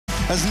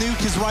as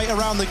Nuke is right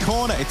around the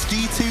corner. It's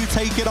G2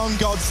 taking on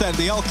GODSENT,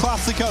 the El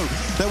Clasico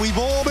that we've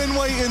all been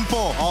waiting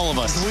for. All of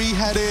us. As we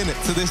head in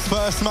to this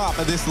first map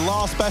of this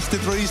last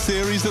best-of-3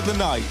 series of the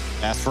night.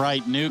 That's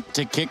right, Nuke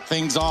to kick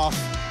things off.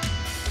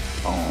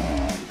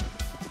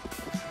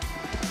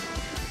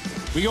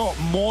 We got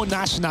more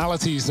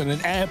nationalities than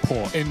an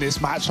airport in this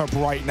matchup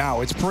right now.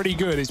 It's pretty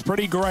good. It's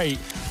pretty great.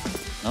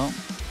 Oh.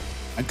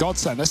 And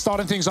GODSENT, they're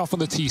starting things off on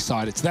the T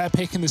side. It's their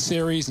pick in the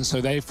series, and so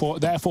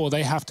therefore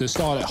they have to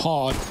start it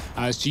hard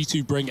as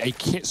G2 bring a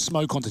kit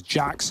smoke onto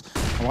Jax.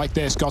 I like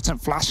this.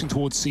 GODSENT flashing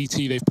towards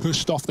CT. They've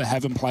pushed off the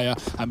Heaven player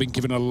and been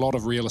given a lot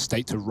of real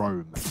estate to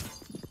roam.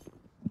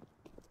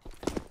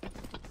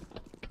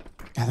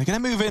 Yeah, they're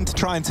going to move in to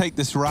try and take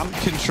this ramp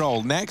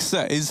control.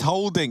 Nexa is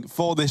holding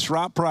for this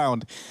wrap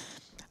round.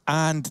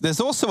 And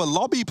there's also a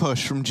lobby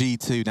push from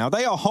G2. Now,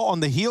 they are hot on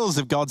the heels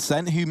of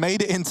GODSENT, who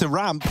made it into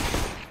ramp,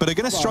 but are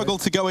going to struggle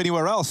to go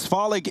anywhere else.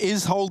 Farlig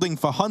is holding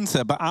for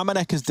Hunter, but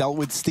Amanek has dealt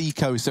with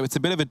Stiko, so it's a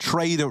bit of a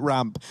trade at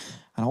ramp.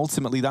 And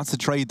ultimately, that's a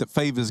trade that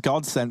favors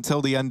GODSENT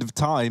till the end of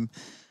time.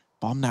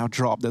 Bomb now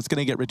dropped. That's going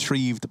to get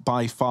retrieved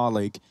by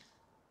Farlig.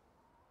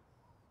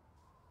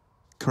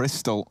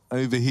 Crystal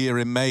over here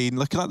in main.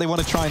 Looking like they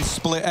want to try and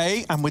split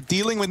A, and we're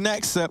dealing with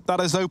Nexa.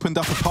 That has opened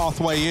up a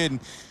pathway in.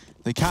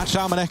 They catch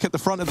Amanek at the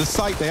front of the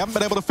site. They haven't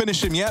been able to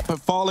finish him yet, but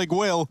Farlig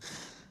will.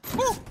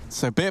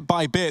 So bit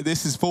by bit,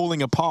 this is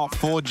falling apart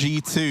for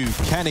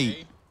G2.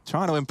 Kenny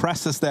trying to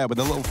impress us there with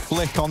a little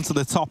flick onto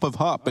the top of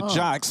Hut, but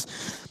Jax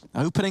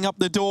opening up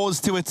the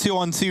doors to a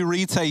 2-on-2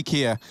 retake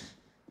here.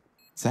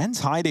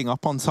 Zen's hiding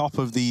up on top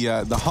of the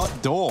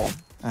Hut door,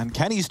 and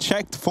Kenny's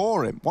checked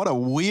for him. What a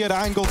weird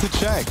angle to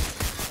check.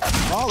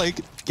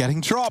 Farlig getting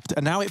dropped,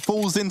 and now it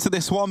falls into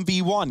this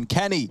 1v1.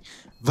 Kenny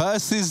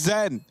versus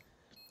Zen.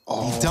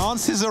 He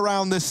dances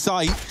around the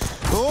site.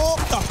 Oh,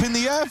 up in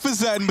the air for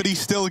Zen, but he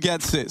still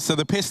gets it. So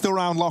the pistol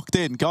round locked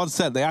in.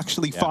 GODSENT, they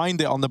actually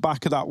find it on the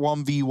back of that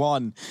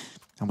 1v1.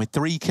 And with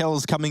 3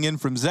 kills coming in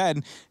from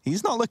Zen,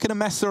 he's not looking to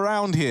mess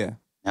around here.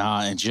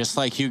 And just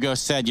like Hugo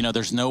said, you know,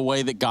 there's no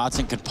way that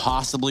GODSENT could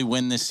possibly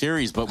win this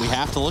series, but we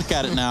have to look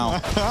at it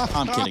now.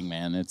 I'm kidding,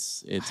 man.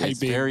 It's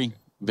very,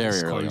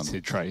 very early on.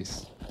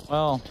 Trace.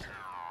 Well,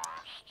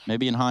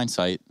 maybe in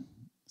hindsight,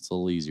 it's a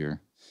little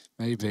easier.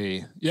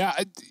 Maybe. Yeah,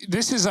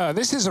 this is a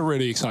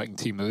really exciting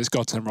team, though, this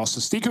GODSENT roster.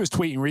 Stiko was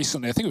tweeting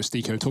recently, I think it was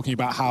Stiko, talking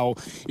about how,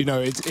 you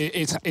know,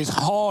 it's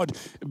hard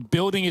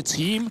building a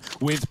team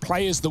with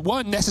players that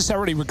weren't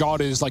necessarily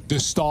regarded as like the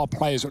star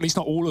players, or at least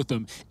not all of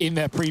them, in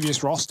their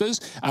previous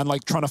rosters, and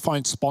like trying to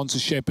find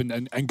sponsorship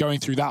and going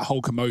through that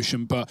whole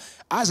commotion. But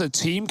as a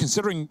team,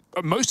 considering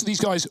most of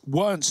these guys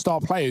weren't star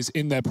players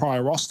in their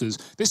prior rosters,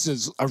 this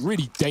is a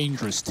really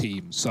dangerous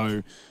team.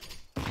 So,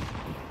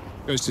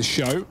 goes to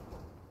show.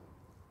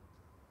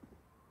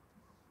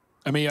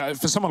 I mean,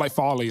 for someone like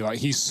Farley, like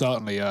he's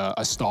certainly a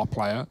star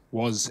player.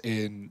 Was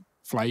in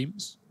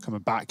Flames,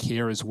 coming back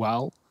here as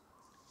well.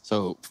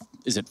 So,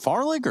 is it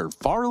Farlig or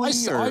Farley?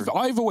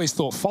 I've always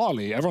thought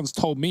Farley. Everyone's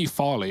told me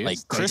Farley. Like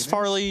Chris Danish.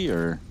 Farley,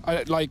 or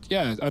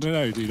yeah, I don't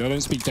know, dude. I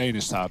don't speak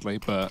Danish, sadly,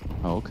 but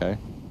okay.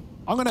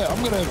 I'm gonna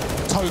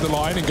toe the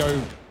line and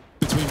go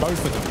between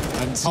both of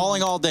them. And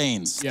calling all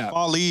Danes. Yeah.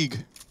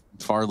 Farlig.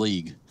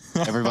 Farlig.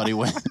 Everybody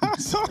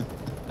wins.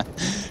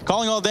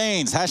 Calling all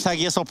Danes. Hashtag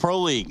ESL Pro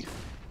League.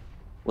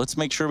 Let's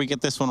make sure we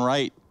get this one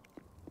right.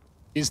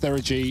 Is there a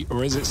G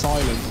or is it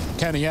silent?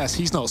 Kenny, yes,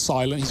 he's not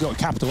silent. He's got a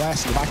capital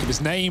S in the back of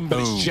his name, but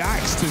it's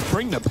Jax to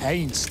bring the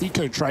pain.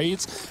 Stiko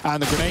trades,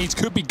 and the grenades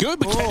could be good,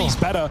 but Kenny's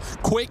better.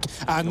 Quick,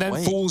 and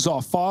then falls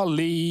off.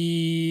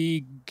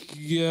 Farlig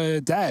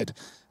dead,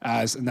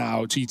 as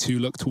now G2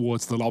 look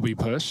towards the lobby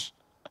push.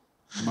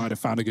 Might have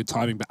found a good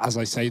timing, but as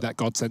I say, that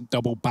GODSENT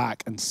double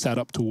back and set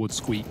up towards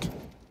Squeak.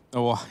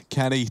 Oh,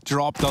 Kenny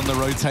dropped on the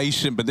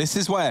rotation, but this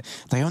is where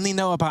they only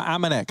know about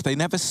Amanek. They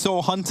never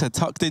saw Hunter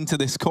tucked into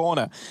this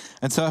corner.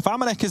 And so if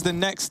Amanek is the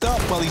next up,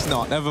 well, he's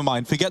not. Never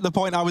mind. Forget the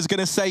point I was going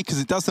to say,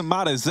 because it doesn't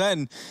matter.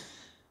 Zen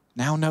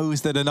now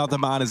knows that another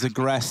man has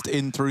aggressed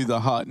in through the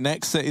Hut.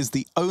 Nexa is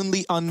the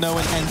only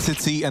unknown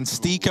entity, and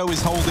Stiko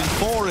is holding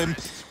for him.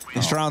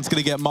 This round's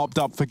going to get mopped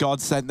up for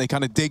GODSENT. They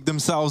kind of dig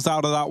themselves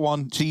out of that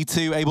one.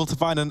 G2 able to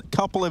find a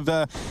couple of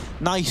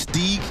nice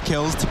dig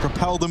kills to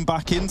propel them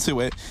back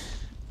into it.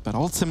 But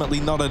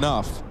ultimately not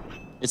enough.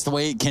 It's the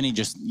way Kenny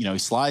just, you know, he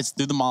slides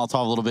through the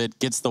Molotov a little bit,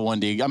 gets the 1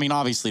 dig. I mean,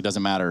 obviously it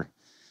doesn't matter,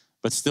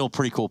 but still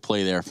pretty cool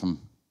play there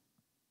from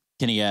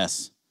Kenny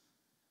S.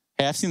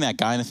 Hey, I've seen that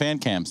guy in the fan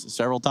cams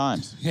several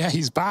times. Yeah,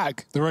 he's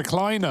back. The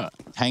recliner.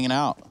 Hanging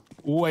out.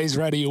 Always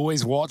ready,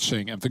 always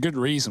watching, and for good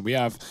reason. We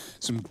have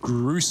some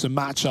gruesome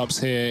matchups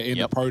here in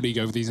the Pro League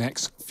over these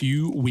next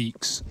few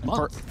weeks.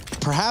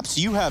 Perhaps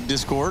you have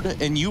Discord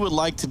and you would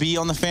like to be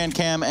on the fan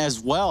cam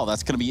as well.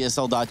 That's going to be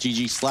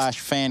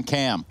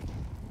esl.gg/fancam.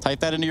 Type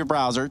that into your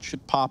browser. It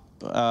should pop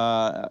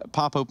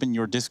open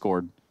your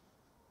Discord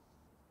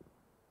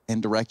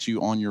and direct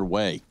you on your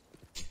way.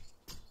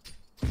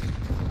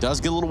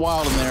 Does get a little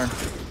wild in there.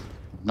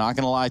 Not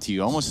going to lie to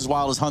you. Almost as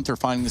wild as Hunter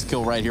finding this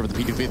kill right here with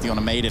the P250 on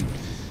a Maiden.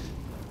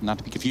 Not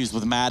to be confused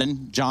with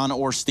Madden, John,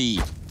 or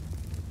Steve.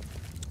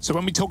 So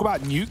when we talk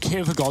about Nuke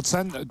here for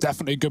GODSENT,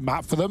 definitely a good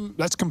map for them.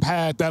 Let's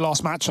compare their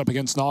last matchup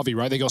against Na'Vi,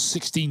 right? They got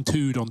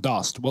 16-2'd on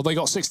Dust. Well, they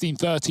got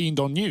 16-13'd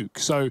on Nuke.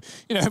 So,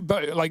 you know,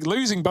 but like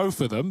losing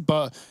both of them,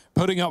 but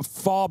putting up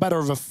far better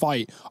of a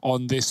fight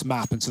on this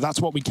map. And so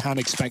that's what we can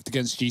expect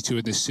against G2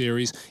 in this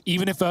series.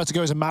 Even if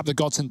Vertigo is a map that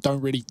GODSENT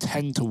don't really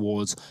tend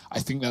towards, I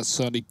think that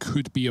certainly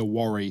could be a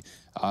worry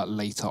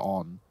later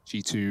on.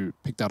 G2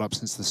 picked that up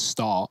since the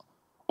start.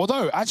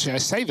 Although, actually, I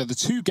say that the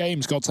 2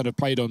 games GODSENT have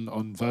played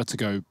on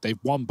Vertigo, they've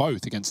won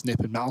both against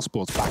NiP and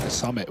Mousesports back at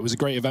Summit. It was a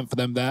great event for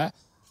them there.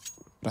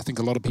 But I think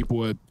a lot of people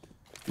were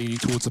leaning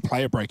towards a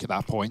player break at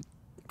that point.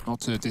 Not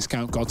to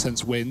discount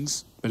GODSENT's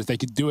wins, but if they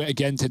could do it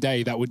again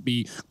today, that would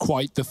be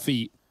quite the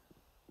feat.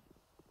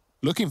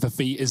 Looking for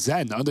feet is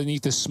Zen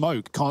underneath the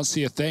smoke. Can't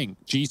see a thing.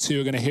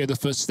 G2 are going to hear the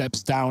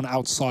footsteps down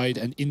outside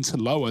and into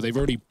lower. They've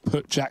already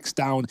put Jax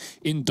down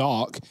in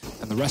dark,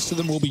 and the rest of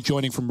them will be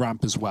joining from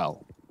ramp as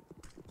well.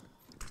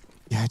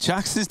 Yeah,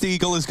 Jax's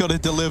Deagle has got to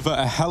deliver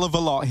a hell of a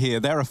lot here.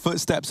 There are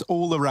footsteps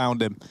all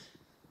around him.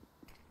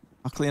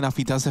 Luckily enough,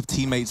 he does have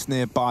teammates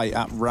nearby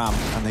at ramp,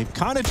 and they've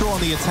kind of drawn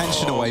the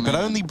attention away, but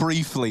only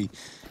briefly.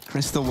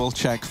 Crystal will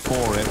check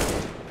for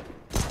it.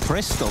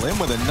 Crystal in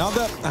with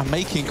another and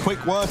making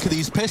quick work of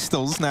these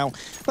pistols. Now,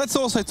 let's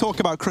also talk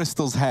about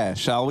Crystal's hair,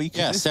 shall we?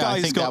 Yes, this I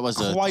guy's think got that was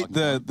quite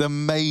the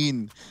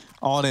mane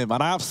on him,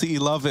 and I absolutely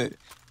love it.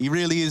 He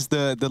really is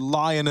the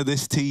lion of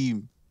this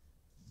team.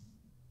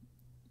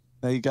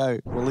 There you go.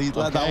 We'll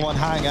let that one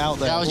hang out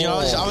there. Yeah,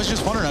 I was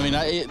just wondering.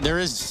 I mean, there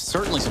is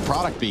certainly some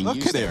product being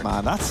used there. Look at it,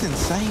 man. That's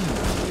insane,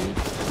 dude.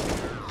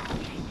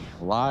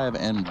 Alive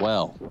and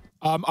well.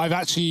 I've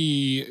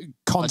actually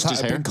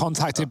been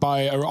contacted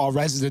by our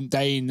resident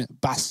Dane,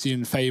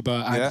 Bastian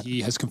Faber, and he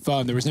has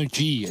confirmed there is no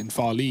G in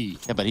Farley.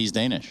 Yeah, but he's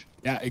Danish.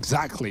 Yeah,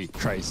 exactly,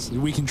 Trace.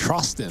 We can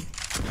trust him.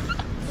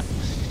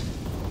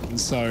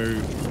 And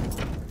so,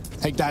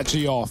 take that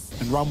G off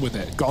and run with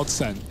it.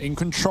 GODSENT in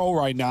control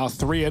right now,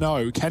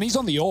 3-0. Kenny's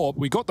on the AWP.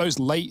 We got those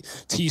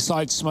late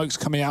T-side smokes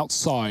coming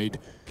outside.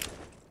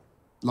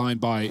 Lined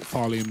by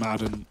Farley and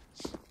Madden.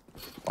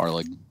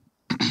 Farley.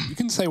 You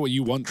can say what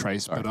you want,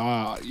 Trace,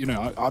 but you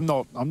know, I'm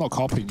not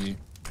copying you.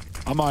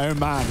 I'm my own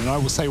man, and I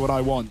will say what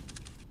I want.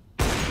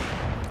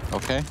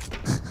 Okay.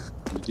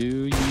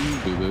 Do you,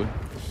 boo-boo?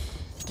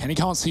 Kenny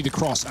can't see the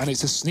cross, and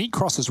it's a sneak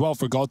cross as well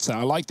for GODSENT.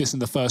 I like this in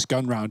the first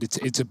gun round.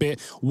 It's a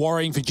bit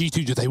worrying for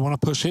G2. Do they want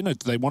to push in, or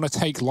do they want to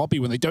take lobby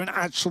when they don't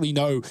actually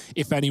know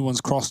if anyone's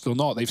crossed or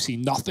not? They've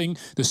seen nothing.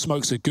 The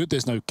smokes are good.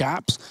 There's no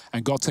gaps,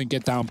 and GODSENT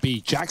get down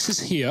B. Jax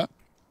is here.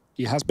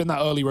 He has been that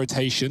early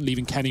rotation,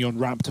 leaving Kenny on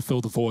ramp to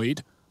fill the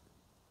void.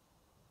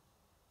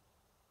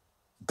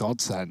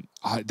 GODSENT,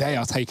 they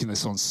are taking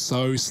this on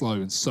so slow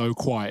and so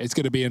quiet. It's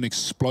going to be an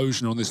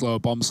explosion on this lower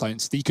bomb site, and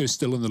Stiko's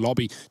still in the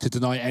lobby to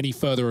deny any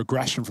further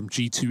aggression from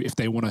G2 if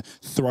they want to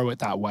throw it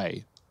that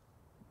way.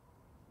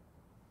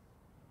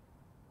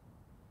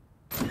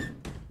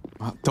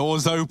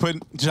 Doors open,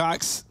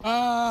 Jax.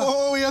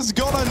 Oh, he has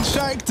gone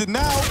unchecked, and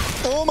now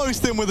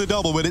almost in with a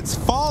double, but it's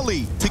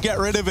Farley to get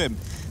rid of him.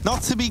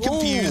 Not to be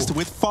confused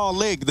with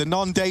Farlig, the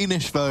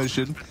non-Danish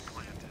version.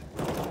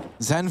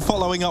 Zen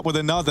following up with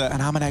another,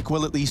 and Amanek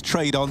will at least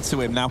trade onto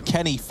him. Now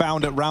Kenny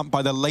found at ramp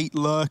by the late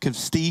lurk of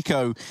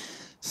Stiko.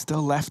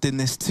 Still left in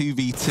this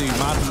 2v2.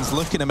 Madden's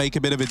looking to make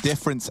a bit of a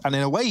difference, and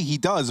in a way he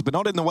does, but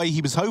not in the way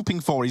he was hoping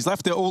for. He's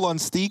left it all on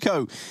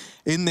Stiko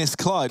in this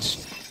clutch.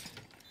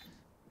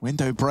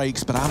 Window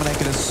breaks, but Amanek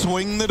gonna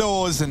swing the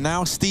doors, and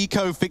now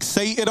Stiko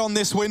fixated on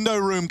this window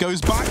room,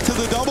 goes back to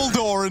the double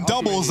door and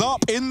doubles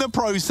up in the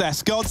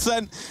process.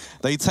 GODSENT,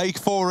 they take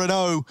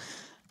 4-0,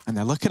 and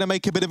they're looking to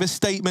make a bit of a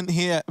statement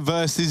here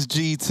versus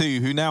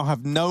G2, who now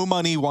have no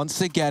money once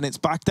again. It's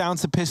back down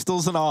to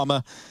pistols and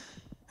armor.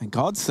 And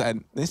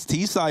GODSENT, this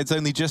T-side's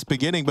only just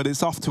beginning, but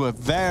it's off to a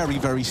very,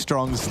 very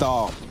strong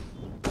start.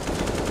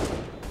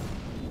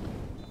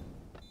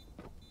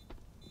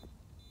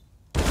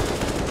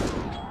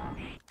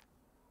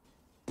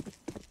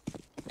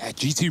 Yeah,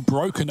 G2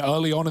 broken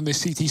early on in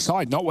this CT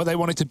side. Not where they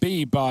wanted to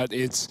be, but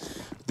it's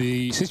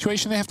the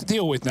situation they have to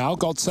deal with now.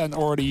 GODSENT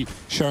already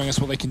showing us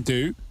what they can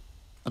do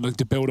and look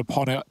to build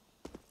upon it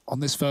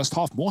on this first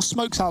half. More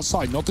smokes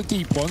outside, not the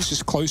deep ones,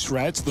 just close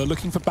reds. They're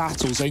looking for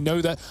battles. They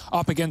know that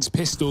up against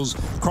pistols,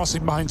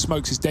 crossing behind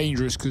smokes is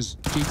dangerous because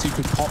G2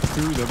 could pop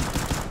through them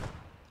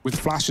with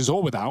flashes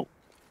or without.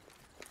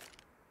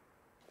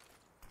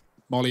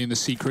 Molly in the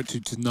secret to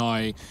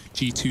deny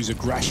G2's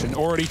aggression.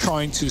 Already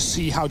trying to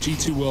see how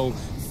G2 will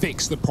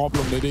fix the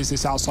problem that is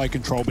this outside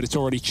control, but it's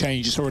already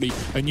changed. It's already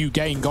a new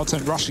game.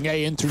 GODSENT rushing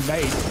A in through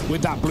Made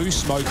with that blue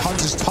smoke.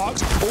 Hunter's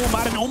tucked.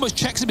 Madden almost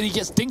checks him, but he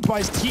gets dinked by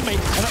his teammate,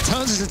 and that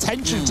turns his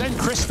attention. Then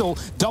Crystal,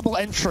 double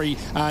entry,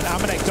 and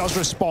Amanek does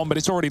respond, but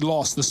it's already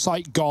lost. The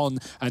site gone,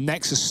 and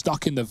Nexus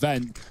stuck in the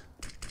vent.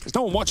 There's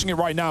no one watching it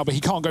right now, but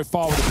he can't go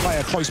far with the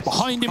player close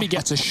behind him. He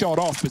gets a shot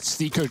off, but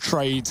Stiko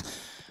trades.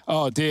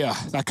 Oh dear,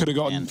 that could have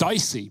gotten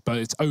dicey, but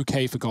it's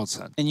okay for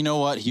GODSENT. And you know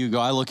what, Hugo?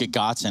 I look at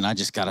GODSENT, I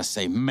just gotta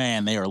say,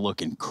 man, they are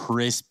looking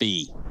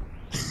crispy.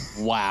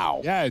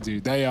 Wow. Yeah,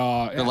 dude, they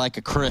are. They're like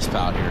a crisp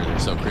out here. They're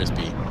so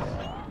crispy.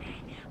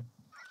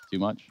 Too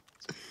much?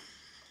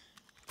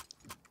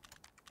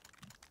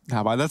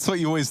 Yeah, man, that's what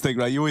you always think,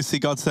 right? You always see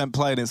GODSENT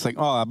play, and it's like,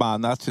 oh,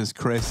 man, that's just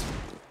crisp.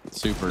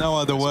 Super. No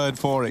other word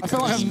for it. I feel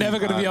like I'm never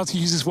going to be able to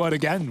use this word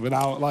again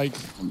without, like...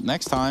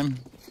 Next time.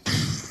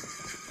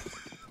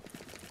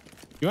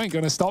 You ain't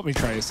going to stop me,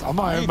 Trace. I'm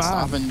my own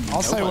man.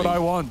 I'll say what I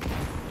want.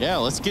 Yeah,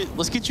 let's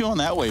get you on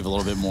that wave a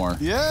little bit more.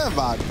 Yeah,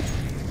 man.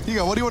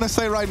 Hugo, what do you want to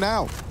say right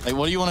now? Like,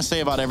 what do you want to say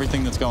about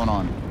everything that's going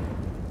on?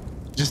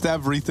 Just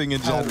everything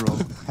in general.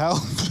 Help.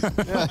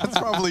 Yeah, that's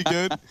probably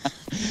good.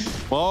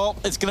 Well,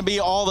 it's going to be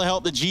all the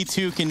help that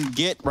G2 can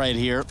get right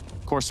here.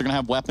 Of course, they're going to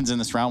have weapons in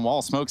this round.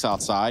 Wall smoke's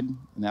outside,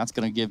 and that's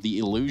going to give the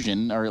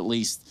illusion, or at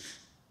least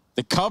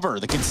the cover,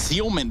 the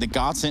concealment that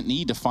GODSENT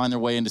need to find their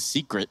way into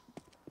Secret.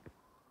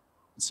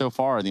 And so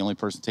far, the only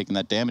person taking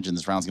that damage in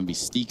this round is going to be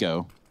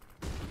Stiko.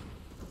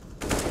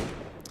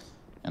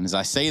 And as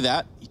I say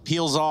that, he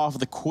peels off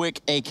the quick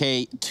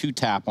AK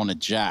 2-tap on a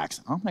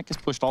Jax. Almec is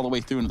pushed all the way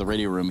through into the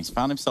radio room. He's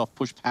found himself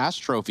pushed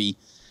past Trophy.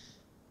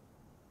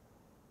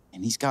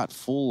 And he's got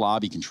full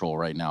lobby control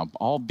right now,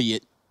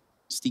 albeit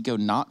Stiko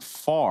not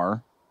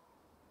far.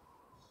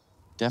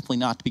 Definitely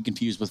not to be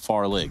confused with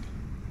Farlig.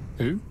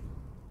 Who?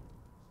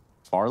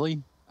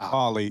 Farley?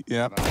 Farley,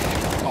 yeah.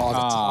 Oh,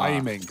 the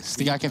timing.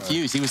 He got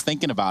confused. He was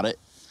thinking about it.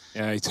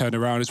 Yeah, he turned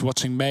around, is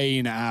watching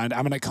main, and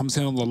Amanek comes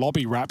in on the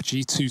lobby wrap.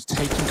 G2's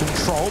taking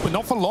control, but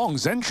not for long.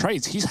 Zen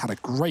Trades, he's had a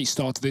great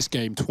start to this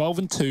game,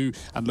 12-2,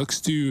 and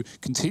looks to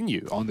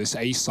continue on this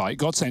A site.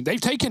 GODSENT,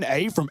 they've taken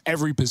A from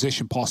every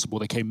position possible.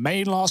 They came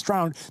main last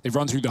round, they've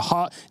run through the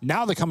hut,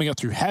 now they're coming up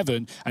through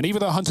heaven, and even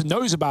though Hunter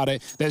knows about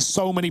it, there's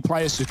so many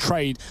players to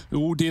trade.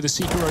 Oh dear, the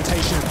Seeker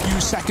rotation, a few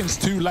seconds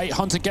too late.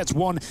 Hunter gets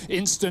one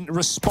instant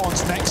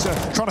response.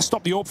 Nexa trying to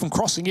stop the AWP from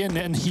crossing in,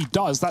 and he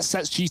does. That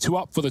sets G2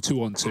 up for the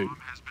 2-on-2.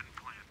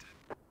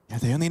 Yeah,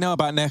 they only know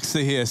about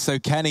Nexa here, so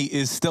Kenny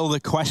is still the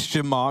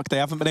question mark. They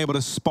haven't been able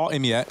to spot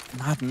him yet.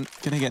 Madden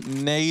gonna get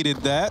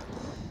naded there.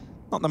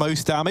 Not the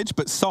most damage,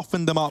 but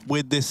softened them up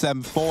with this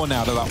M4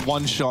 now to that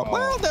one shot. Oh.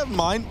 Well, never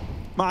mind.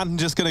 Madden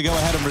just gonna go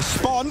ahead and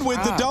respond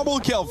with the double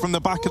kill from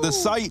the back of the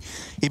site.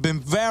 He'd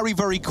been very,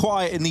 very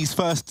quiet in these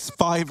first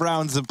 5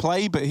 rounds of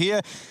play, but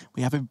here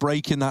we have him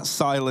breaking that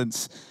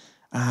silence.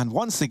 And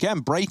once again,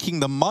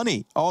 breaking the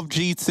money of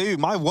G2.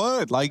 My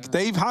word, like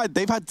they've had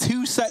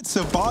 2 sets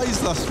of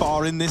buys thus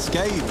far in this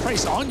game.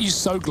 Trace, aren't you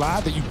so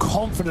glad that you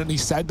confidently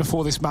said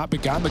before this map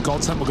began that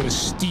GODSENT were going to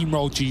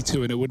steamroll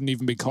G2 and it wouldn't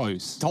even be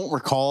close? Don't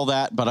recall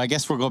that, but I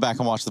guess we'll go back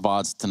and watch the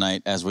VODs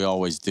tonight, as we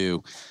always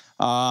do.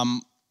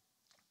 No,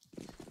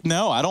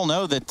 I don't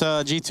know that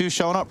G2's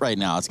showing up right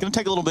now. It's going to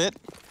take a little bit.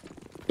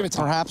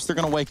 Perhaps they're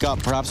going to wake up.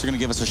 Perhaps they're going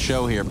to give us a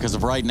show here because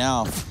of right now,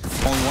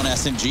 only one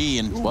SMG,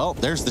 and, well,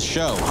 there's the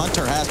show.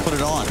 Hunter has put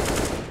it on.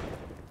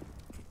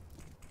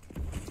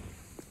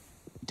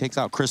 He takes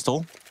out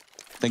Crystal.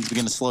 Things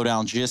begin to slow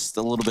down just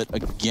a little bit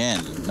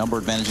again. Number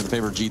advantage in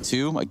favor of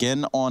G2.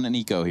 Again on an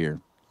eco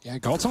here. Yeah,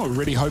 GODSENT were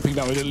really hoping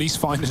that would at least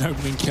find an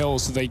opening kill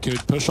so they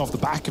could push off the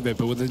back of it,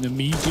 but with an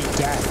immediate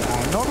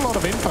death. Not a lot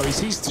of info. He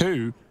sees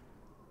 2.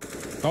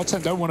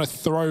 GODSENT don't want to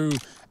throw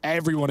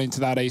everyone into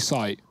that A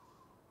site.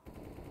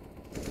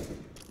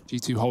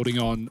 G2 holding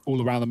on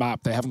all around the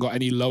map. They haven't got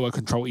any lower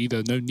control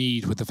either. No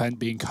need with the vent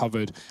being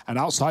covered. And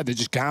outside, they're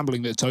just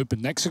gambling that it's open.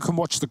 Nexa can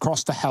watch the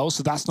cross to hell,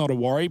 so that's not a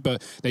worry.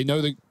 But they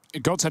know that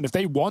GODSENT, if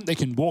they want, they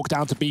can walk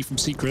down to B from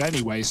Secret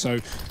anyway. So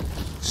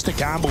just a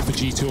gamble for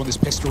G2 on this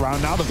pistol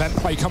round. Now the vent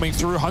play coming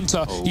through.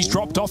 Hunter, he's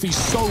dropped off. He's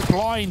so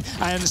blind.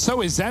 And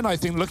so is Zen, I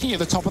think, looking at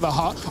the top of the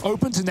hut.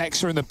 Open to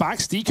Nexa in the back.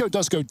 Stiko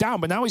does go down,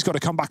 but now he's got to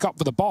come back up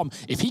for the bomb.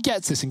 If he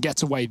gets this and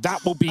gets away,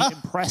 that will be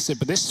impressive.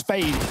 But this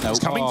fade is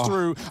coming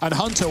through, and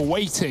Hunter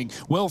waiting.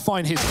 Will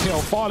find his kill.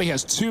 Farley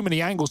has too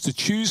many angles to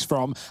choose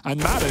from.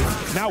 And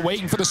Madden now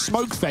waiting for the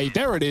smoke fade.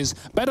 There it is.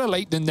 Better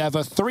late than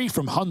never. 3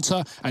 from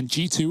Hunter, and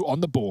G2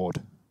 on the board.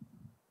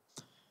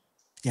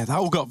 Yeah, that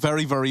all got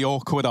very, very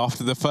awkward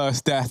after the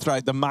first death,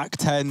 right? The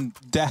Mac-10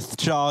 death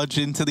charge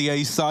into the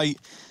A site.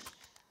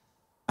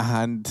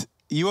 And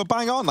you were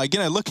bang on, like, you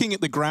know, looking at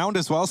the ground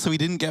as well, so he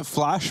didn't get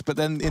flashed, but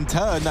then in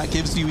turn, that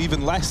gives you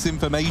even less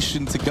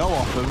information to go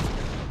off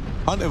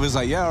of. Hunter was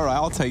like, yeah, all right,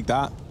 I'll take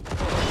that.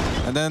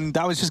 And then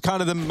that was just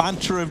kind of the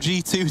mantra of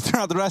G2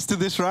 throughout the rest of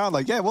this round.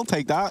 Like, yeah, we'll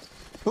take that.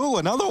 Ooh,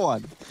 another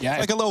one. Yeah,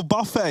 it's like a little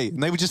buffet,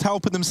 and they were just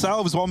helping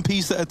themselves one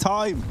piece at a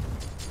time.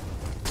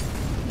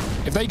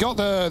 If they got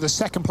the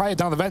second player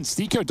down the vent,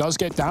 Stiko does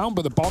get down,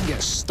 but the bomb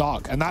gets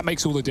stuck, and that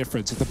makes all the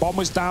difference. If the bomb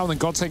was down, then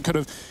GODSENT could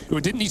have,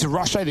 didn't need to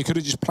rush A, they could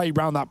have just played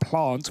around that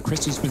plant.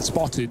 Crystal's been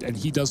spotted, and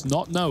he does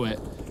not know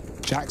it.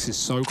 Jax is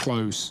so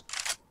close.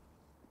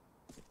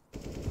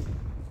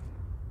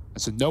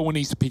 And so no one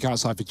needs to peek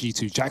outside for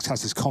G2. Jax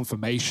has this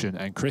confirmation,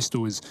 and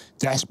Crystal is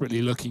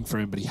desperately looking for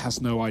him, but he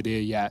has no idea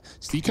yet.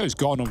 Stiko's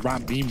gone on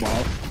ramp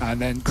meanwhile, and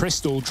then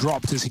Crystal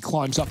dropped as he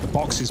climbs up the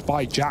boxes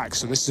by Jax.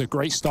 So this is a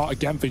great start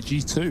again for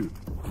G2.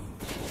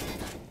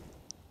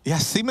 Yeah,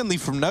 seemingly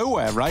from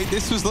nowhere, right?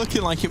 This was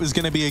looking like it was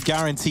going to be a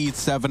guaranteed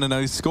 7-0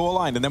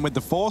 scoreline, and then with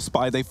the force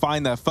buy, they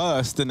find their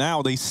first, and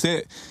now they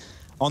sit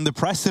on the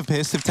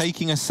precipice of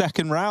taking a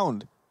second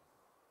round.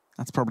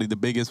 That's probably the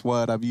biggest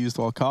word I've used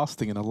while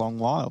casting in a long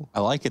while.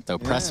 I like it, though.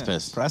 Yeah,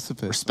 Precipice.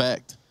 precipice.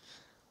 Respect.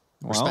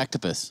 Well,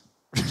 Respectipus.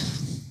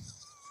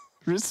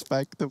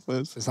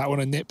 Respectipus. Is that one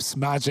of Nip's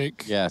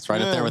magic? Yeah, it's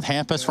right up there with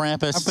Hampus,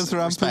 Rampus, Hampus,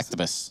 Rampus.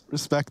 Respectipus.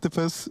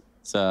 Respectipus.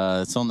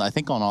 It's on, I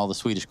think, on all the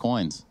Swedish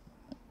coins.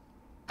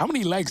 How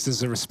many legs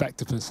does a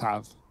Respectipus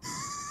have?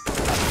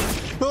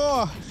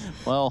 Oh,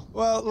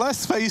 Well,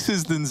 less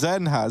faces than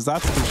Zen has,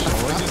 that's for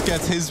sure. He just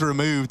gets his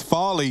removed.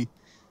 Farley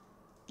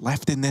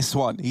left in this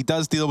one. He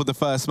does deal with the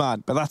first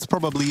man, but that's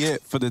probably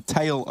it for the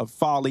tale of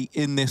Farley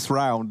in this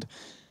round.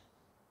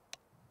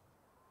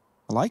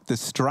 I like the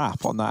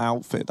strap on that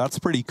outfit. That's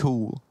pretty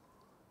cool.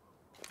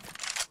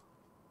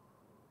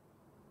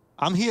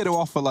 I'm here to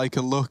offer like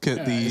a look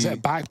at the... Is it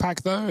a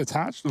backpack though,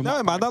 attached?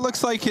 No, man, that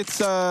looks like it's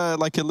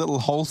like a little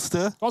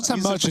holster.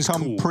 GODSENT merch is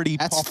cool. Pretty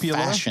that's popular.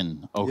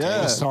 fashion. Okay.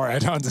 Yeah. Sorry, I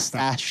don't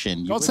understand.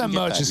 Fashion. GODSENT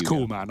merch is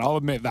cool, man. I'll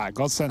admit that.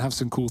 GODSENT have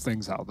some cool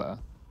things out there.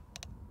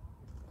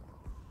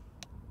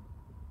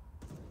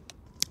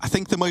 I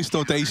think the most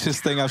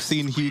audacious thing I've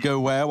seen Hugo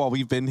wear while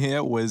we've been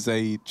here was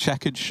a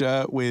checkered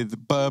shirt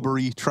with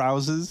Burberry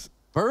trousers.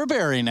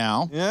 Burberry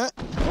now. Yeah.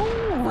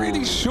 I'm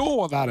really sure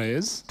what that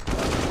is.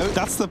 Oh,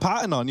 that's the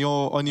pattern on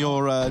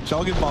your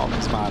jogging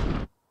bottoms,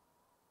 man.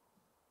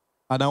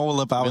 I know all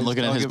about. Been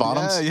looking at his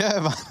bottoms. Yeah,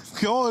 man. Of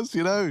course,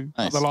 you know.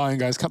 Nice. Cut the line,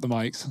 guys. Cut the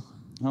mics.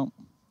 Well,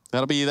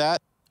 that'll be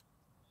that.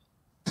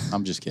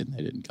 I'm just kidding.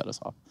 They didn't cut us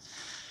off.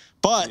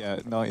 But Yeah,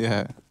 not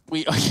yet.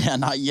 yeah,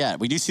 not yet.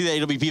 We do see the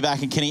AWP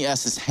back in Kenny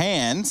S's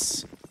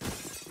hands.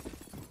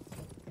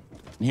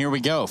 And here we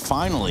go.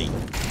 Finally,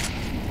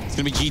 it's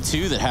gonna be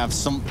G2 that have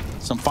some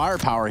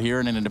firepower here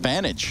and an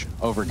advantage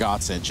over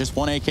GODSENT. Just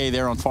one AK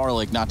there on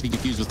Farley, not to be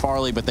confused with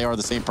Farley, but they are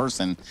the same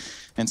person.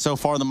 And so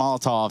far, the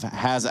Molotov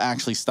has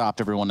actually stopped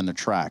everyone in their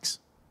tracks.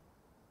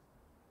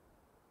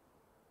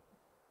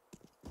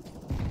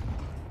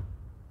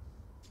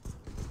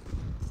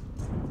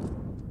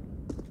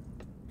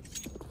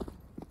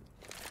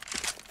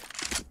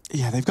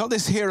 Yeah, they've got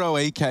this hero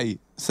AK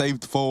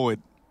saved forward.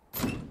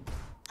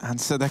 And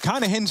so they're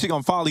kind of hinging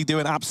on Farley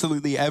doing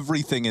absolutely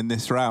everything in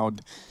this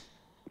round.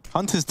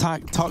 Hunter's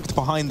tucked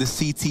behind the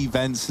CT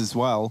vents as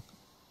well.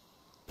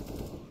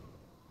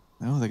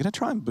 Oh, they're going to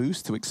try and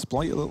boost to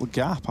exploit a little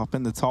gap up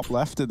in the top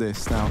left of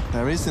this. Now,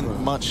 there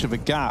isn't much of a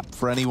gap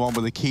for anyone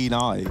with a keen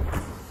eye.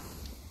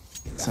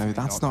 So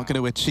that's not going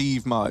to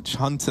achieve much.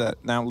 Hunter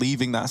now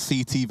leaving that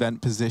CT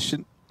vent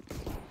position.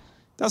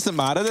 Doesn't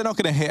matter, they're not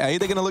going to hit A,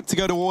 they're going to look to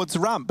go towards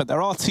ramp, but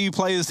there are two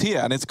players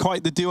here, and it's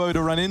quite the duo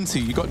to run into.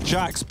 You've got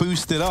Jax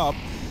boosted up,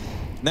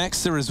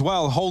 Nexa as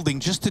well, holding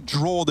just to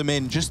draw them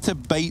in, just to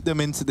bait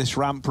them into this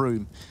ramp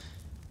room.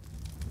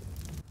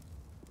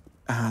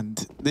 And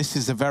this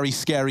is a very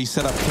scary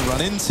setup to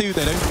run into.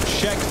 They don't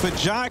check for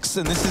Jax,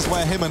 and this is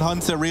where him and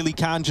Hunter really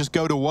can just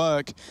go to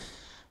work.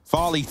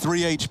 Farley,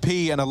 3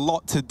 HP and a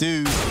lot to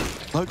do.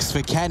 Looks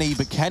for Kenny,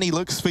 but Kenny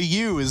looks for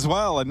you as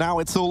well. And now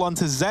it's all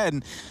onto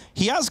Zen.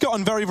 He has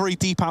gotten very, very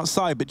deep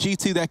outside, but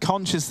G2, they're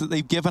conscious that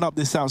they've given up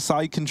this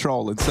outside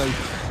control. And so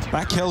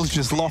that kill's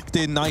just locked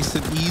in nice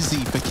and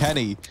easy for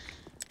Kenny,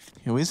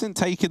 who isn't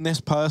taking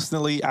this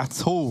personally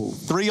at all.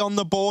 3 on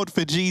the board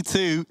for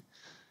G2.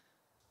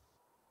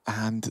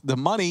 And the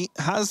money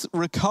has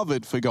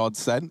recovered for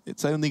GODSENT.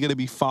 It's only going to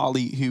be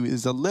Farley who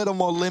is a little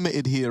more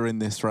limited here in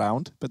this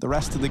round, but the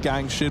rest of the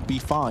gang should be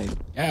fine.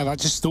 Yeah, that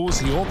just stalls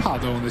the AWP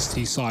out though on this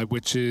T side,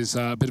 which is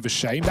a bit of a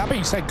shame. That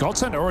being said,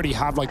 GODSENT already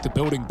have like the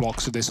building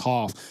blocks of this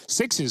half.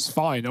 6 is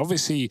fine.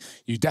 Obviously,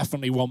 you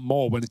definitely want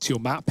more when it's your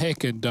map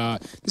pick, and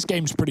this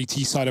game's pretty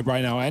T-sided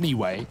right now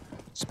anyway,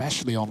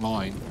 especially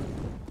online.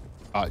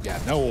 Yeah,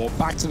 no AWP.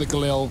 Back to the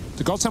Galil.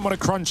 The GODSENT want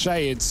to crunch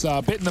A. It's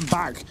bitten them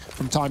back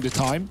from time to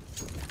time.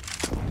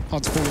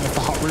 Hunter falling off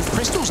the hut roof.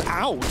 Crystal's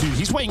out, dude.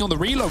 He's waiting on the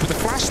reload with the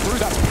flash through.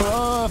 That's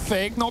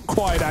perfect. Not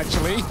quite,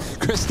 actually.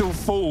 Crystal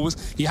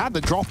falls. He had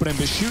the drop on him,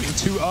 but shooting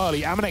too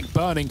early. Amanek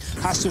burning.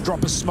 Has to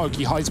drop a smoke.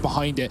 He hides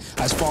behind it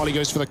as Farley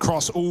goes for the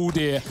cross. Oh,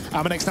 dear.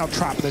 Amanek's now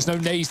trapped. There's no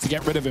nades to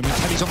get rid of him. And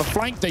Kenny's on the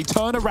flank. They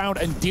turn around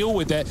and deal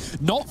with it.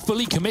 Not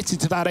fully committed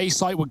to that A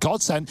site with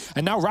GODSENT.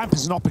 And now Ramp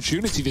is an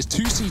opportunity. There's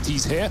 2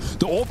 CTs here.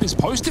 The AWP is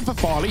posted for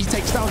Farley. He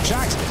takes down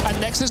Jax. And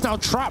Nexa's now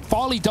trapped.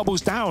 Farley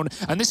doubles down.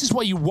 And this is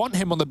where you want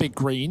him on the big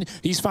green.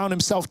 He's found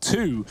himself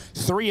 2,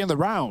 3 in the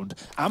round.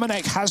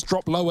 Amanek has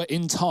dropped lower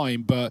in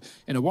time, but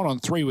in a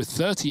 1-on-3 with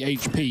 30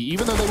 HP,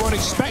 even though they won't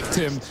expect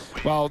him,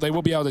 well, they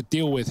will be able to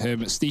deal with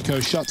him.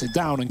 Stiko shuts it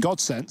down, and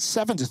GODSENT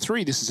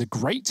 7-3. This is a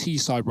great T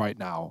side right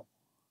now.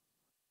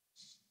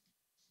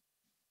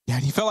 Yeah,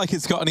 and you feel like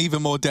it's gotten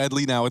even more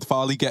deadly now with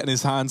Farley getting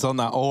his hands on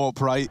that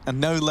AWP, right?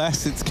 And no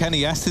less, it's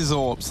Kenny S's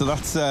AWP, so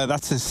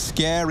that's a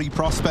scary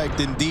prospect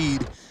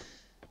indeed.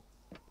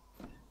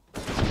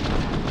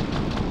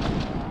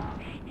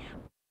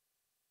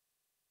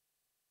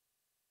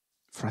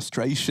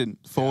 Frustration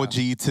for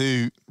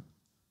G2.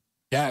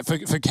 Yeah,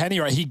 for Kenny,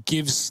 right, he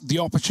gives the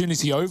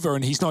opportunity over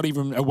and he's not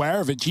even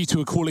aware of it.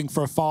 G2 are calling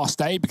for a fast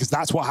A because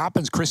that's what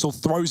happens. Crystal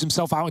throws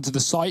himself out into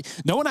the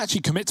site. No one actually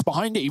commits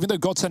behind it, even though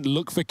GODSENT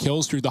look for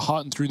kills through the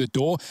hut and through the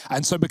door.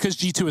 And so because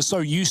G2 are so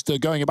used to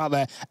going about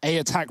their A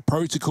attack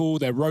protocol,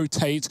 their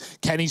rotates,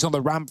 Kenny's on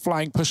the ramp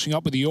flank, pushing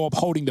up with the orb,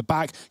 holding the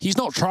back. He's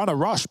not trying to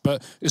rush,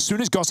 but as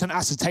soon as GODSENT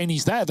ascertain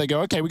he's there, they go,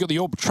 okay, we got the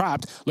orb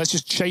trapped. Let's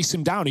just chase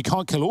him down. He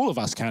can't kill all of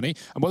us, can he?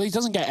 And well, he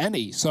doesn't get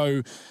any.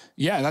 So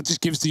yeah, that just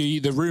gives the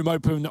room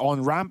open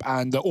on ramp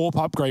and the AWP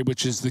upgrade,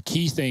 which is the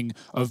key thing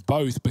of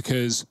both,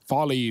 because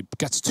Farley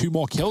gets 2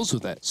 more kills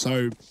with it.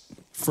 So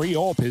free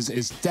AWP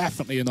is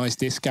definitely a nice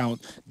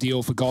discount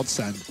deal for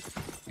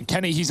GODSENT. And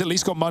Kenny, he's at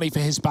least got money for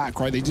his back,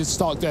 right? They did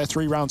start their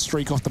 3-round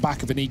streak off the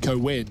back of an eco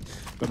win,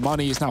 but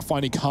money has now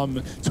finally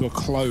come to a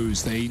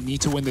close. They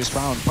need to win this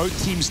round.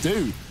 Both teams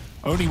do.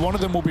 Only one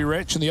of them will be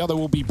rich and the other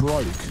will be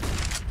broke.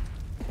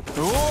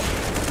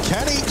 Oh,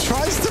 Kenny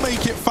tries to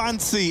make it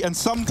fancy, and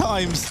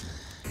sometimes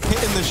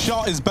hitting the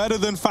shot is better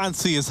than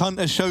fancy, as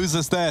Hunter shows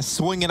us there,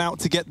 swinging out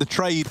to get the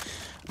trade.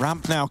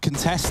 Ramp now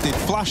contested,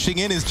 flashing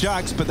in his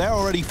Jax, but they're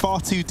already far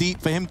too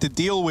deep for him to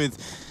deal with.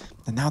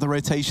 And now the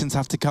rotations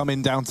have to come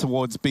in down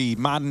towards B.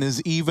 Madden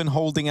is even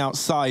holding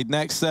outside.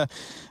 Nexa,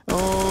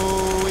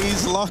 oh,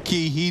 he's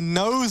lucky. He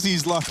knows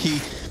he's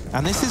lucky.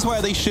 And this is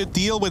where they should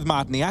deal with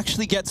Madden. He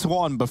actually gets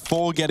one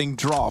before getting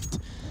dropped.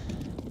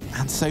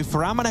 And so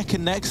for Amanek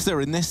and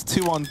Nexa in this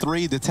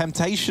 2-on-3, the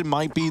temptation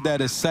might be there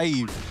to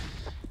save,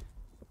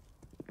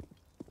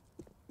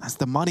 as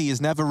the money has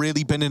never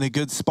really been in a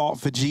good spot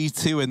for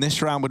G2, and this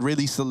round would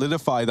really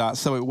solidify that.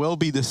 So it will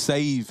be the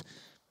save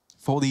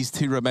for these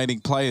 2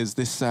 remaining players.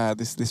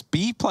 This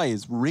B play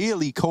is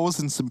really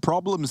causing some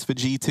problems for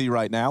G2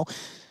 right now.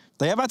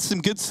 They have had some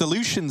good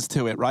solutions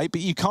to it, right?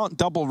 But you can't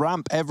double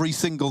ramp every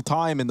single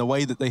time in the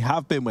way that they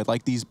have been with,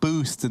 like, these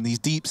boosts and these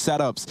deep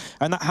setups.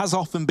 And that has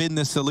often been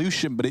the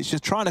solution, but it's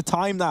just trying to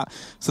time that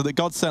so that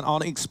GODSENT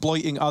aren't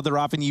exploiting other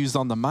avenues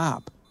on the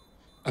map.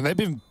 And they've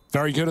been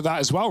very good at that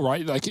as well,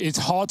 right? Like, it's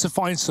hard to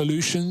find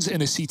solutions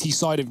in a CT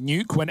side of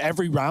Nuke when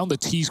every round the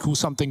T's call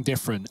something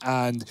different,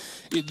 and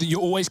you're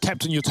always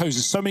kept on your toes.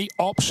 There's so many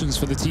options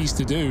for the T's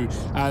to do,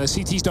 and the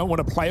CTs don't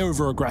want to play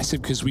over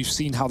aggressive because we've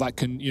seen how that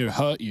can, you know,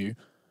 hurt you.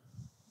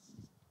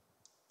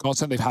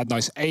 GODSENT, they've had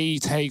nice A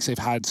takes, they've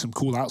had some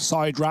cool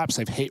outside wraps,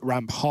 they've hit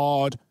ramp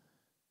hard.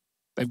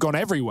 They've gone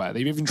everywhere.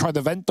 They've even tried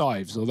the vent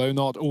dives, although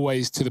not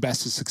always to the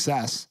best of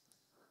success.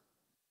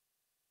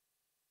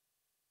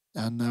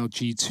 And now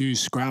G2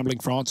 scrambling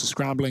for answers,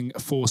 scrambling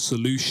for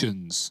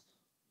solutions.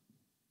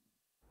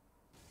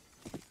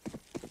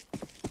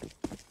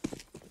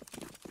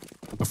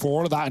 Before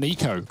all of that, an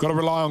eco. Got to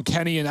rely on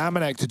Kenny and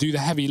Amanek to do the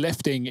heavy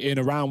lifting in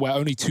a round where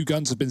only 2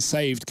 guns have been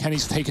saved.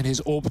 Kenny's taken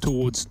his orb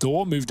towards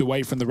door, moved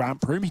away from the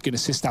ramp room. He can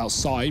assist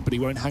outside, but he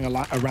won't hang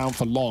around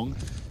for long.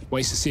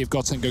 Waits to see if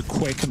GODSENT go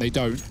quick, and they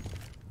don't.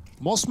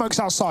 More smokes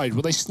outside.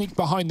 Will they sneak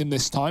behind him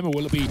this time, or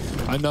will it be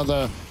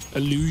another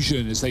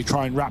illusion as they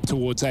try and wrap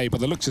towards A? By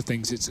the looks of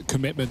things, it's a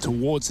commitment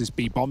towards this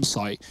B bomb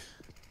site.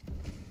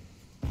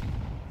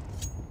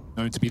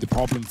 Going to be the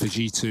problem for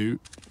G2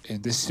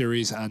 in this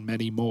series and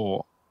many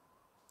more.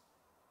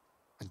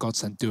 And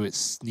GODSENT do it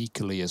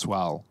sneakily as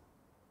well.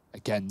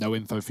 Again, no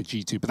info for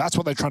G2, but that's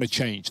what they're trying to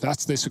change.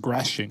 That's this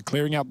aggression,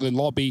 clearing out the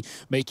lobby,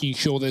 making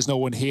sure there's no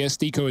one here.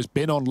 Stiko has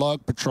been on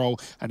lurk patrol,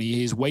 and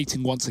he is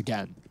waiting once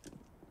again.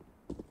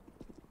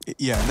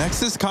 Yeah,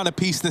 Nexus kind of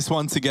pieced this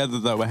one together,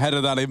 though, ahead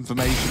of that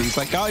information. He's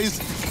like, guys,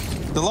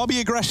 the lobby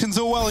aggression's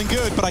all well and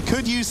good, but I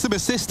could use some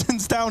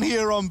assistance down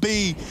here on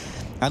B.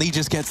 And he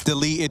just gets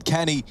deleted.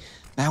 Kenny,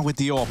 now with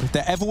the AWP. If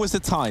there ever was a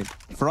time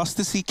for us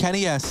to see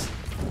Kenny S,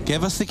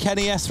 give us the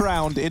Kenny S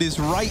round. It is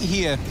right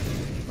here,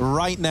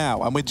 right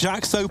now. And with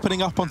Jax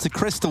opening up onto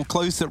Crystal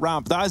close at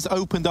ramp, that has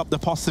opened up the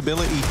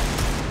possibility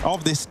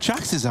of this.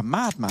 Jax is a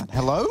madman.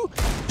 Hello?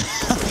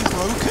 He's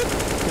broken?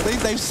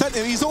 They've sent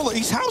him,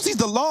 how's he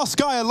the last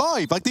guy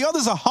alive? Like, the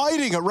others are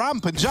hiding at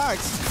ramp, and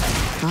Jax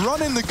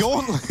running the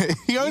gauntlet.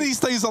 He only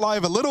stays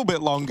alive a little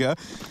bit longer.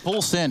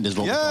 Full send is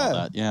what we call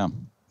that, yeah.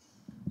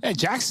 Yeah,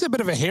 Jax is a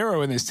bit of a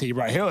hero in this team,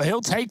 right?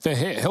 He'll take the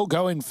hit. He'll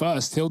go in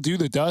first. He'll do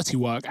the dirty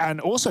work.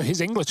 And also, his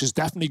English has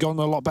definitely gone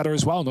a lot better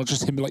as well. Not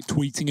just him, like,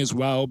 tweeting as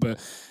well, but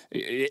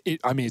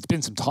I mean, it's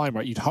been some time,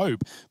 right? You'd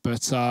hope.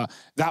 But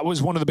that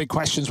was one of the big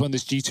questions when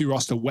this G2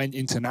 roster went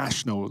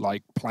international,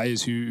 like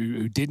players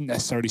who didn't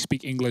necessarily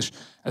speak English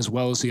as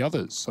well as the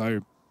others.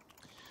 So,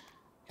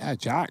 yeah,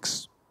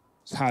 Jax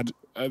has had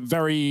a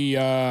very...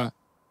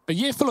 a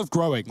year full of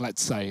growing,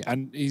 let's say,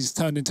 and he's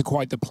turned into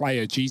quite the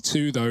player.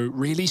 G2, though,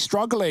 really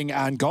struggling,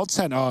 and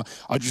GODSENT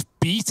are just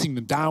beating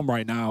them down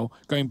right now,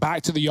 going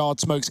back to the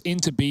yard smokes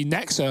into B.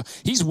 Nexa,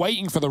 he's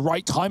waiting for the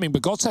right timing,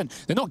 but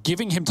GODSENT, they're not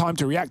giving him time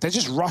to react. They're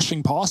just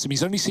rushing past him.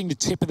 He's only seeing the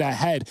tip of their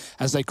head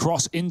as they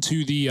cross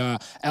into the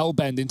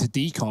L-bend into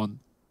Decon.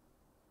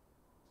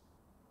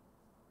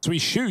 So he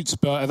shoots,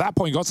 but at that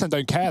point, GODSENT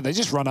don't care. They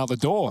just run out the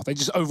door. They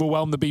just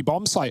overwhelm the B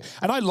bomb site.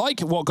 And I like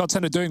what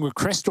GODSENT are doing with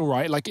Crystal,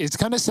 right? Like, it's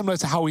kind of similar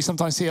to how we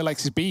sometimes see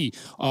Alexis B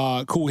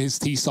call his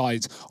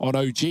T-sides on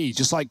OG.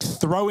 Just like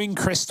throwing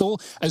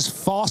Crystal as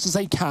fast as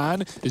they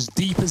can, as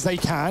deep as they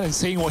can, and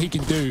seeing what he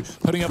can do,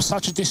 putting up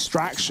such a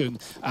distraction,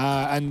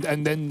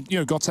 and then, you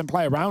know, GODSENT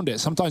play around it.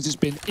 Sometimes it's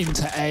been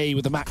into A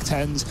with the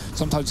MAC-10s.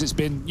 Sometimes it's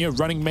been, you know,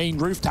 running main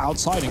roof to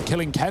outside and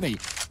killing Kenny.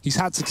 He's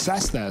had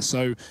success there.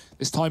 So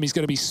this time he's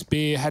going to be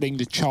spearheading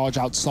the charge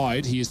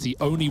outside. He is the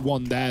only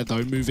one there,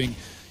 though, moving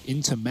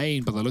into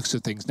main by the looks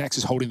of things. Nex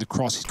is holding the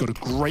cross. He's got a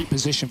great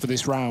position for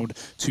this round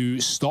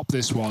to stop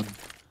this one.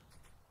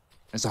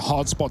 It's a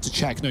hard spot to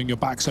check, knowing your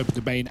back's open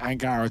to main and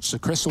garage. So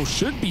Crystal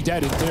should be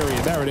dead in theory.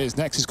 And there it is.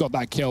 Nex has got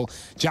that kill.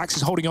 Jax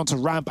is holding on to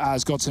ramp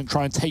as GODSENT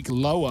try and take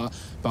lower,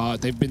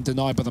 but they've been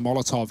denied by the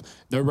Molotov.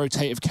 No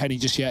rotate of Kenny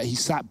just yet. He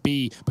sat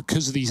B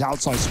because of these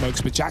outside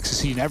smokes, but Jax has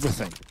seen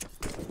everything.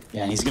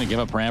 Yeah, and he's going to give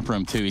up ramp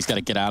room, too. He's got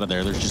to get out of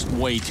there. There's just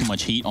way too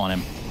much heat on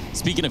him.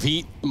 Speaking of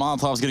heat,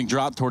 Molotov's getting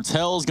dropped towards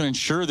Hell. Is going to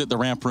ensure that the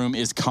ramp room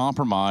is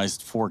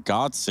compromised for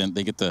GODSENT.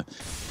 They get to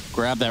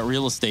grab that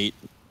real estate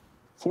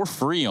for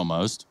free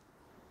almost.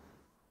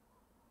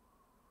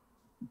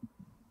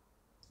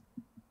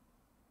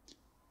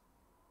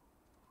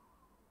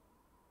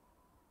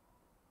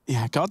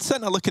 Yeah,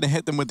 GODSENT are looking to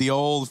hit them with the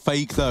old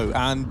fake, though.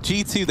 And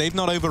G2, they've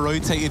not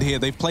over-rotated here.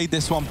 They've played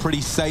this one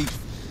pretty safe.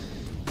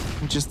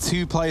 Just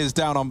 2 players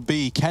down on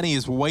B. Kenny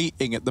is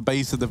waiting at the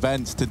base of the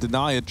vents to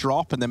deny a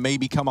drop and then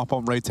maybe come up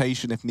on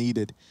rotation if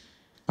needed.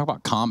 Talk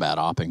about combat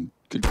opping.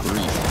 Good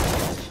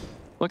grief.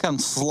 Look, I'm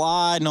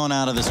sliding on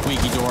out of the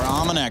squeaky door.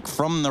 Amanek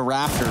from the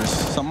rafters.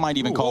 Some might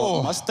even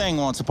call it Mustang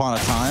once upon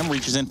a time.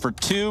 Reaches in for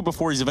 2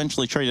 before he's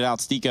eventually traded out.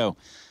 Stiko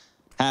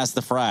has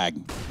the frag.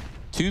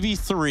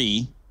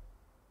 2v3.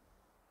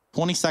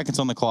 20 seconds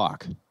on the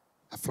clock.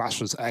 That flash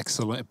was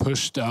excellent. It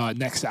pushed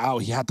Nex out.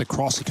 He had the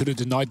cross. He could have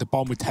denied the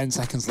bomb with 10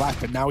 seconds left,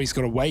 but now he's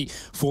got to wait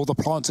for the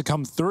plant to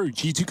come through.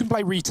 G2 can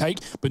play retake,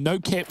 but no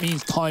kit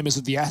means time is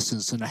of the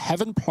essence. And a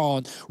heaven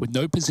plant with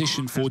no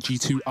position for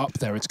G2 up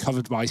there. It's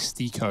covered by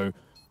Stiko.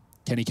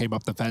 Kenny came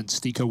up the vent.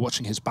 Stiko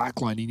watching his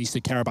backline. He needs to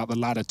care about the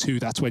ladder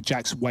too. That's where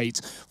Jax waits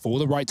for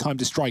the right time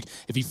to strike.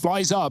 If he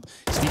flies up,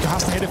 Stiko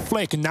has to hit a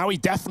flick, and now he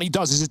definitely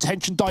does. His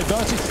attention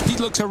diverted. He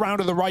looks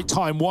around at the right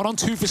time. 1 on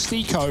 2 for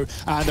Stiko,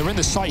 and they're in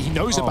the site. He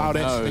knows about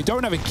it. They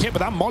don't have a kit, but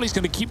that molly's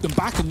going to keep them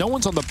back, and no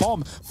one's on the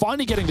bomb.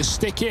 Finally getting the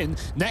stick in.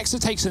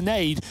 Nexa takes a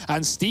nade,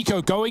 and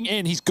Stiko going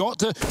in. He's got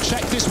to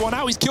check this one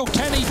out. He's killed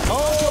Kenny.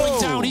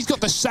 Going down. He's got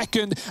the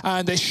second,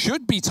 and there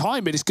should be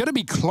time, but it's going to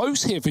be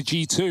close here for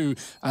G2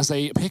 as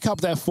they pick up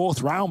their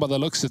 4th round by the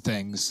looks of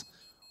things.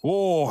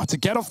 Oh, to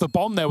get off the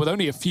bomb there with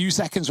only a few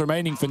seconds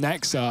remaining for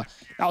Nexa.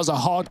 That was a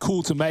hard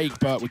call to make,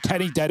 but with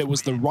Kenny dead, it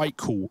was the right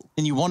call.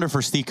 And you wonder for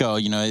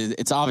Stiko, you know,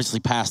 it's obviously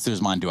passed through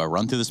his mind. Do I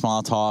run through this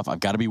Molotov? I've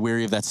got to be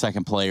wary of that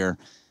second player.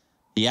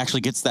 He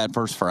actually gets that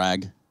first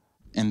frag,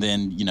 and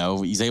then, you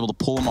know, he's able to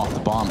pull him off the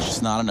bomb. It's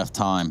just not enough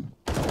time.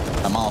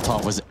 That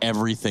Molotov was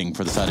everything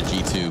for the side of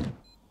G2.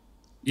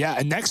 Yeah,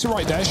 and Nexa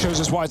right there shows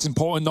us why it's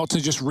important not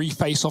to just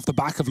reface off the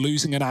back of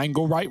losing an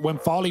angle, right? When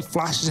Farley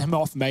flashes him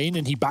off main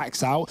and he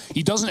backs out,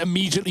 he doesn't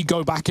immediately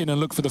go back in and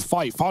look for the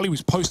fight. Farley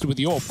was posted with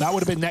the AWP. That would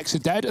have been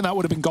Nexa dead, and that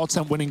would have been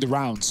GODSENT winning the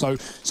round. So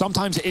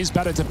sometimes it is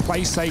better to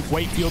play safe,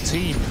 wait for your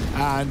team,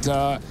 and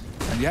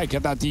yeah,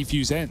 get that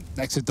defuse in.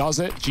 Nexa does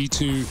it.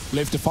 G2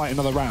 live to fight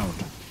another round.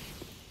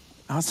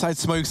 Outside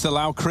smokes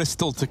allow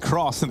Crystal to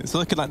cross, and it's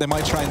looking like they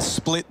might try and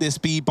split this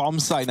B bomb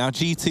site. Now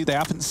G2, they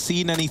haven't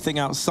seen anything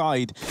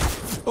outside.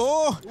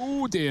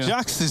 Oh dear.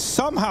 Jax has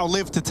somehow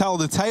lived to tell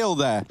the tale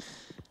there.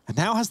 And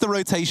now has the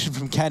rotation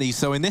from Kenny.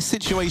 So in this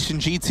situation,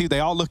 G2, they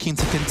are looking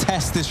to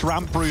contest this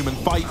ramp room and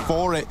fight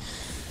for it.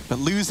 But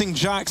losing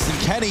Jax and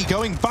Kenny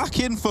going back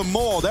in for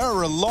more. There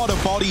are a lot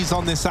of bodies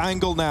on this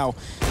angle now.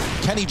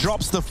 Kenny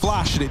drops the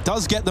flash, and it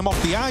does get them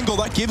off the angle.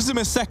 That gives him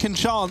a second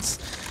chance.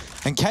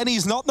 And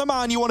Kenny's not the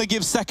man you want to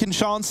give second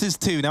chances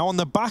to. Now on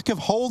the back of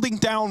holding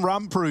down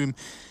ramp room,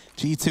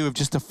 G2 have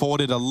just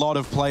afforded a lot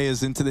of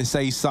players into this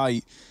A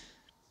site.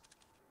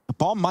 The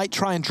bomb might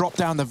try and drop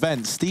down the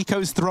vent.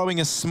 Stiko's throwing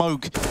a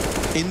smoke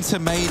into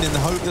main in the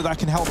hope that that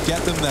can help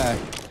get them there.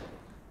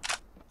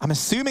 I'm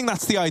assuming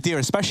that's the idea,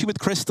 especially with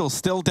Crystal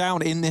still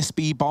down in this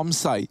B bomb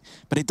site.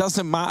 But it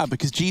doesn't matter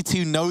because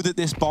G2 know that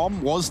this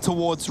bomb was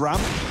towards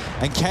ramp.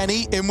 And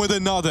Kenny in with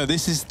another.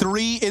 This is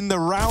 3 in the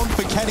round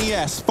for Kenny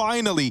S.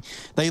 Finally,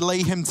 they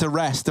lay him to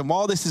rest. And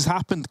while this has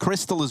happened,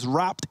 Crystal is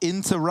wrapped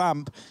into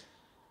ramp.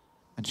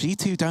 And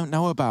G2 don't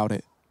know about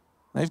it.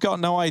 They've got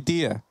no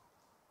idea.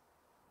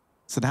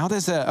 So now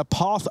there's a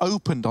path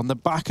opened on the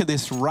back of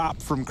this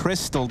wrap from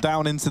Crystal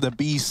down into the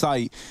B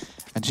site.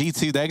 And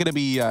G2, they're going to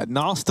be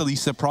nastily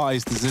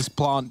surprised as this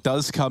plant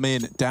does come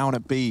in down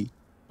at B.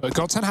 But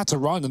GODSENT had to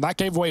run, and that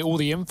gave away all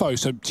the info.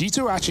 So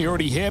G2 are actually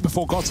already here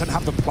before GODSENT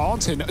have the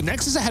plant in.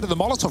 Nexus ahead of the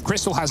Molotov.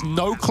 Crystal has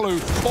no clue.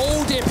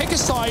 Oh dear, pick a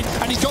side,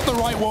 and he's got the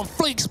right one.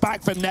 Flicks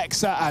back for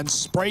Nexa and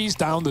sprays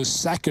down the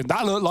second.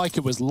 That looked like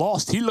it was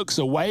lost. He looks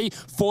away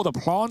for the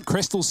plant.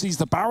 Crystal sees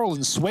the barrel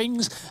and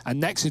swings,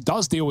 and Nexa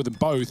does deal with them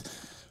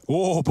both.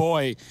 Oh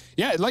boy.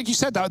 Yeah, like you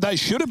said, that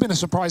should have been a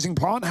surprising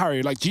plant,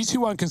 Harry. Like, G2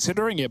 weren't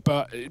considering it,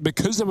 but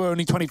because there were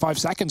only 25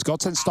 seconds,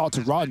 GODSENT start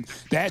to run.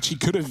 They actually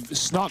could have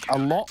snuck a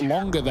lot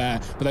longer there,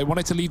 but they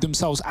wanted to leave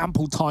themselves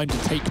ample time to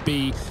take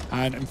B.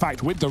 And in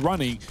fact, with the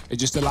running, it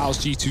just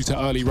allows G2 to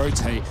early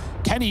rotate.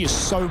 Kenny is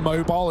so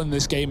mobile in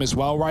this game as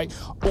well, right?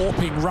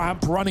 AWPing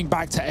ramp, running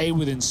back to A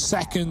within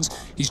seconds.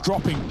 He's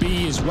dropping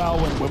B as well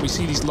when we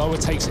see these lower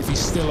takes if he's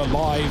still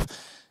alive.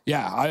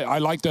 Yeah, I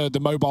like the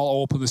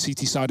mobile AWP on the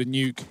CT side of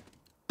Nuke.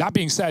 That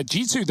being said,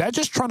 G2, they're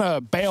just trying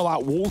to bail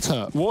out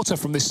water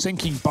from this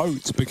sinking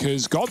boat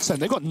because GODSENT,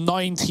 they've got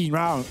 19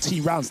 rounds.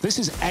 This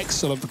is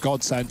excellent for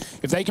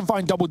GODSENT. If they can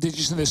find double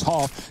digits in this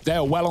half, they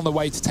are well on the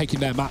way to taking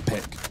their map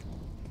pick.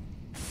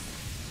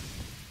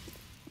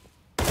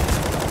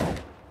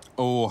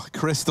 Oh,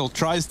 Crystal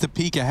tries to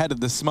peek ahead of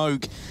the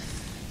smoke.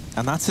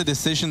 And that's a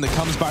decision that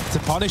comes back to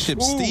punish him.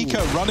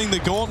 Stiko running the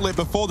gauntlet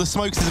before the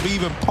smokes have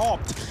even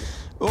popped.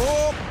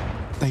 Oh,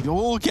 they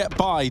all get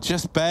by,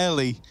 just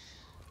barely.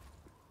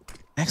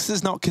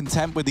 Nexa's not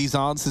content with these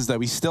answers,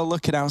 though. He's still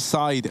looking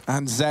outside,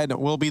 and Zen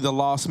will be the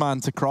last man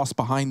to cross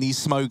behind these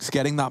smokes,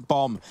 getting that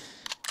bomb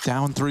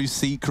down through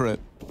Secret.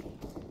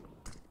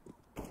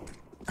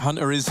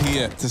 Hunter is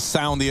here to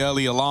sound the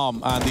early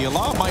alarm, and the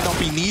alarm might not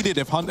be needed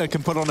if Hunter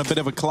can put on a bit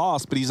of a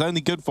class, but he's only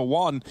good for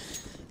one.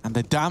 And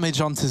the damage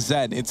onto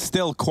Zen, it's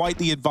still quite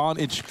the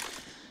advantage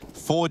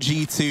for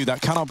G2. That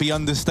cannot be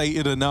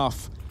understated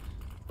enough.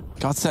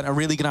 GODSENT are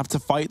really going to have to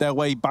fight their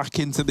way back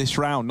into this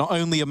round. Not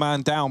only a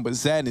man down, but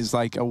Zen is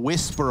like a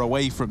whisper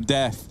away from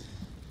death.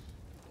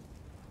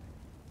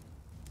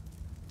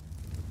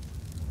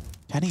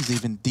 Kenny's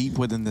even deep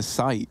within the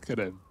site. Look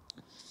at him.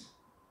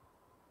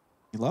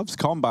 He loves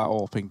combat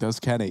AWPing, does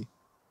Kenny?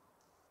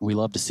 We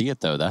love to see it,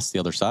 though. That's the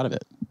other side of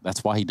it.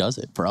 That's why he does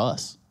it, for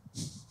us.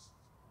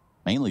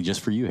 Mainly just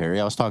for you, Harry.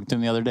 I was talking to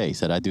him the other day. He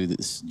said, I do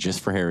this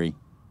just for Harry,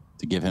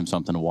 to give him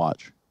something to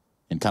watch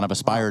and kind of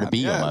aspire to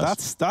be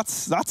almost.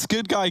 That's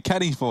good guy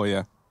Kenny for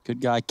you.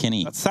 Good guy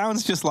Kenny. That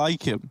sounds just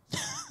like him.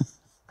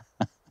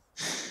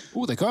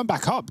 Oh, they're going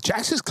back up.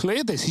 Jax has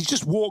cleared this. He's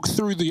just walked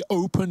through the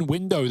open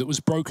window that was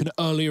broken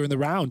earlier in the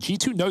round.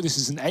 G2 know this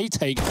is an A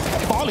take.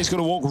 Farley's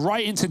going to walk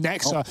right into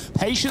Nexa.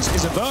 Patience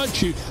is a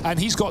virtue, and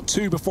he's got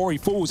two before he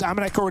falls.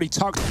 Amanek already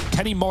tucked.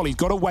 Kenny Molly's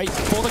got to wait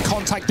for the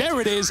contact.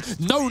 There it is.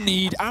 No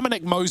need.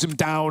 Amanek mows him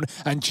down,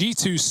 and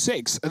G2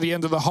 6 at the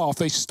end of the half.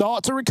 They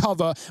start to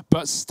recover,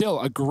 but still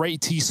a great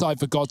T-side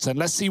for GODSENT.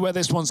 Let's see where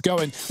this one's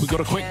going. We've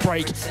got a quick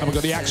break, and we've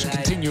got the action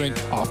continuing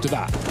after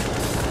that.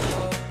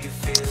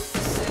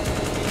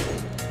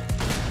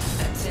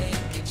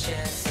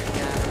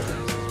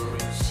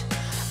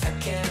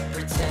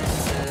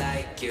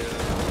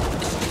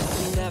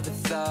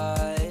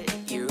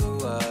 Thought you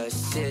were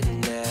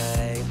sitting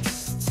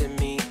next to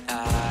me.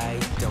 I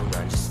don't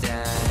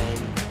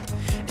understand.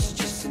 It's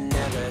just I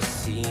never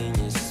seen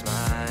you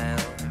smile.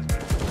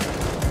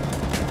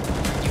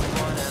 You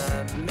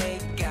wanna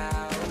make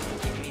out,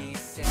 give me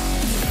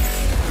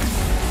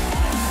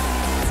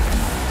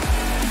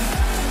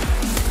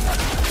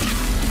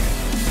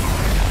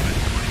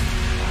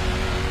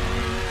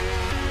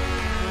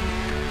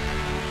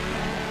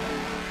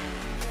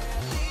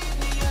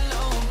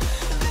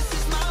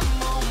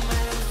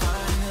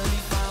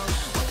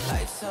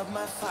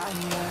my fire.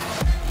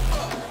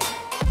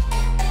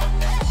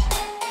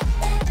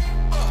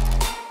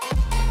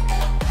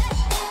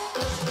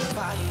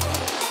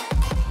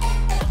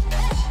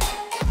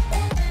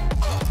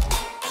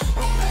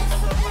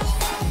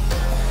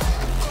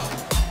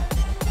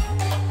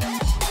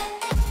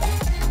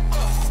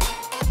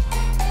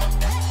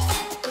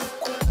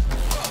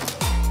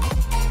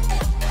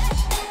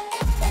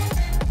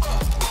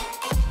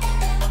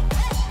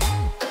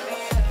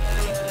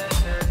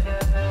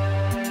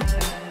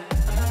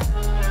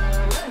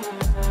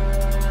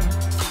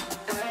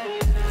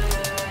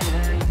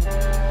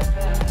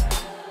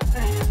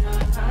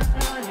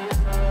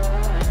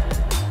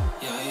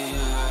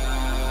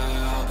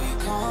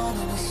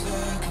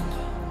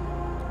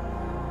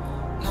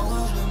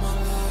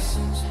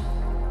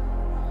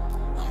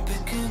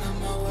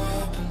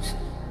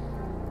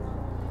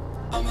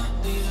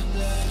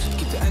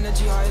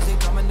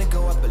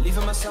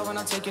 When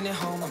I'm taking it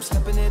home, I'm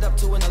stepping it up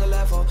to another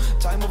level.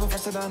 Time moving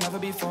faster than ever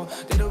before.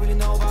 They don't really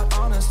know about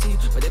honesty,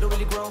 but they don't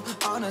really grow.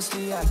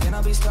 Honestly, I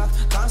cannot be stuck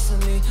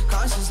constantly.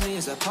 Consciously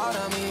is a part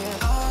of me,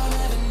 and I'll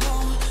never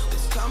know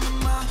what's coming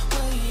my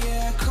way.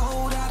 Yeah,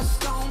 cold out of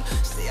stone,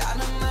 stay out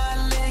of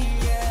my lane.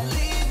 Yeah,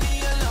 leave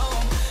me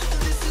alone.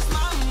 This is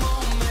my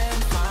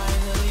moment.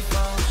 Finally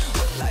found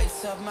what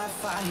lights up my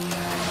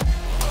fire.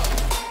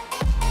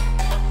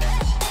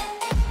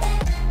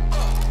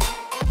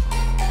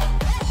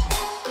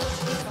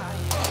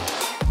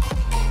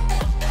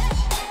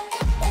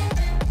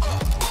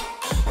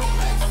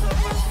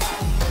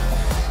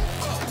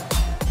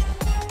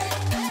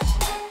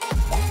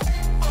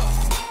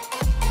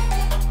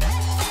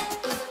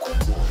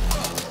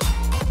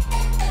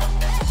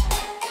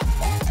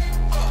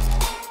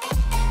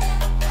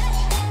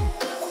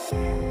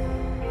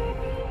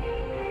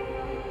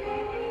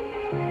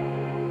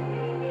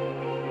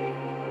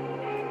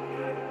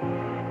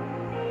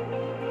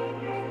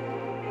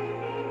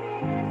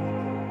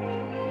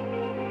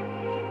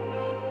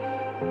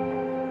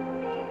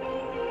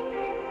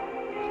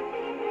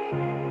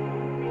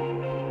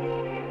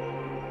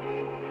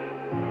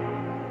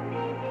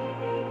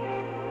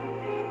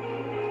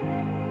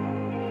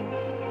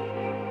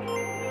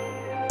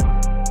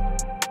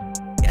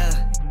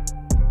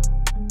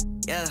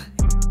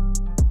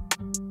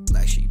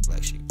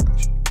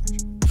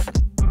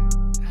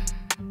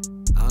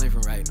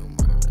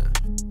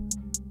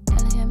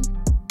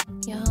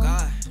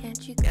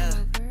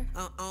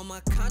 On my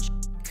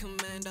contract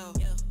commando,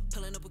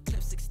 pulling up a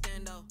clips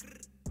extendo.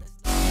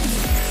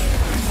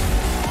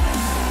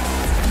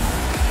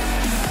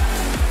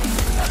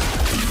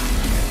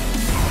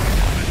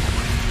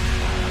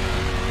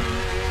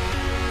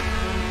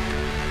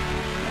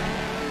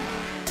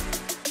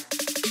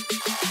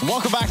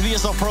 Welcome back to the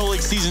ESL Pro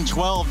League Season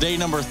 12, day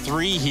number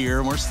 3 here.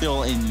 And we're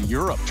still in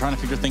Europe trying to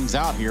figure things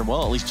out here.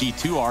 Well, at least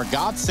G2 are.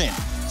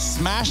 GODSENT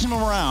smashing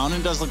them around, and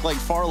it does look like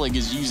Farlig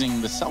is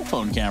using the cell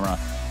phone camera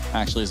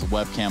actually as a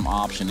webcam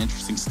option.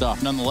 Interesting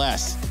stuff.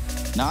 Nonetheless,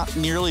 not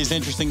nearly as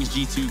interesting as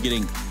G2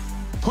 getting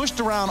pushed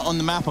around on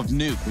the map of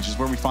Nuke, which is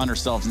where we find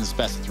ourselves in this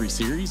best of 3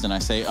 series. And I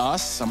say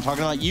us, I'm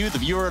talking about you, the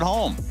viewer at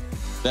home,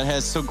 that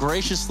has so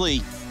graciously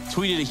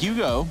tweeted at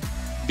Hugo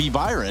B.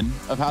 Byron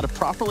of how to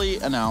properly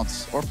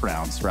announce, or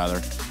pronounce rather,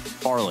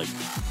 Farlig.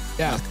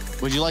 Yeah.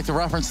 Would you like to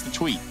reference the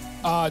tweet?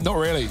 Not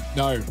really,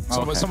 no.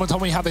 Okay. Someone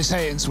told me how they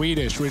say it in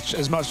Swedish, which,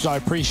 as much as I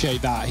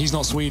appreciate that, he's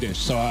not Swedish.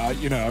 So,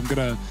 you know, I'm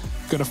gonna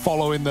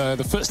follow in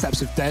the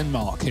footsteps of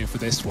Denmark here for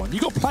this one. You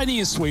got plenty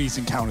of Swedes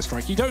in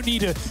Counter-Strike. You don't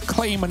need to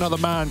claim another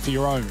man for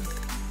your own.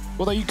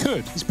 Although you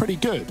could, he's pretty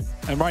good.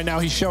 And right now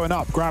he's showing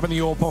up, grabbing the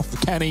AWP off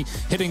the Kenny,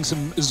 hitting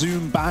some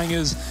Zoom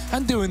bangers,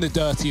 and doing the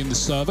dirty in the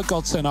server.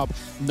 GODSENT up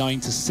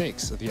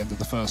 9-6 at the end of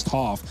the first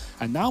half.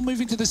 And now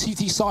moving to the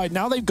CT side,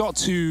 now they've got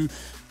to,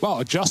 well,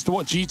 adjust to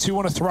what G2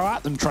 want to throw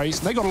at them, Trace.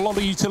 And they got a lot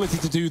of utility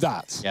to do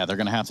that. Yeah, they're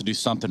going to have to do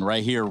something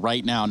right here,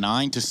 right now.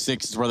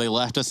 9-6 is where they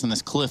left us in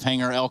this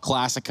cliffhanger El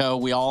Clasico.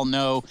 We all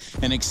know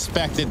and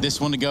expected this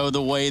one to go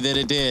the way that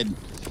it did.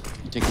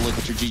 Take a look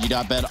at your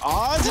GG.bet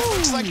odds. It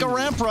looks like a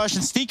ramp rush,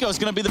 and Stiko is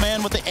going to be the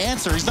man with the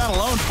answer. He's not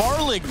alone.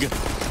 Farlig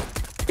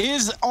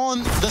is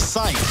on the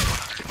site.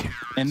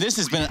 And this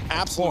has been an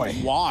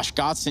absolute wash.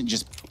 GODSENT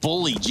just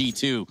bully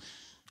G2.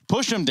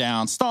 Push him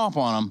down, stomp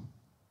on him.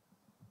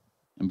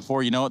 And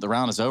before you know it, the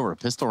round is over. A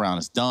pistol round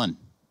is done.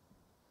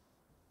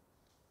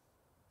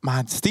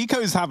 Man,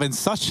 Stiko's having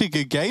such a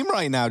good game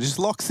right now. Just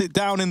locks it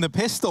down in the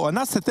pistol. And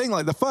that's the thing,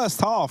 like the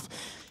first half,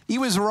 he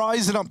was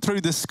rising up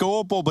through the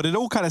scoreboard, but it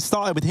all kind of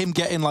started with him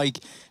getting, like,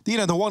 you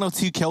know, the 1 or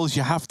 2 kills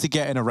you have to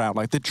get in a round,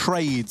 like the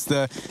trades,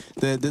 the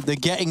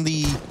getting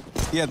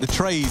the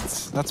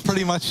trades. That's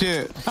pretty much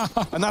it.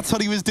 And that's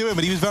what he was doing,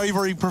 but he was very,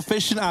 very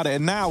proficient at it.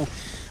 And now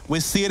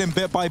we're seeing him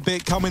bit by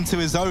bit come into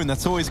his own.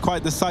 That's always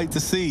quite the sight to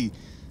see.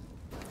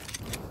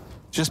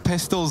 Just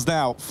pistols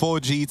now for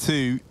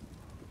G2.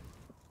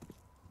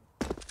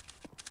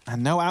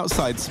 And no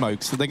outside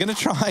smoke, so they're going to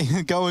try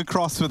and go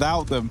across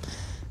without them.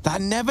 That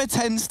never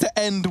tends to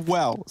end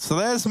well. So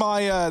there's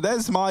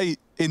my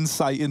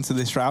insight into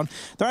this round.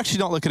 They're actually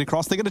not looking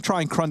across. They're going to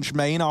try and crunch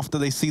main after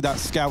they see that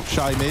scout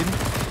chime in.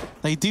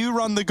 They do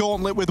run the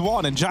gauntlet with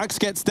one, and Jax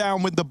gets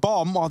down with the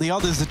bomb while the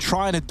others are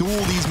trying to duel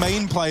these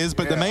main players,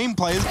 but the main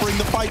players bring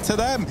the fight to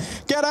them.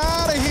 Get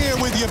out of here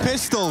with your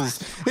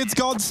pistols. It's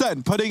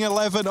GODSENT putting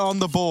 11 on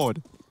the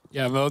board.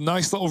 Yeah, a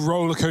nice little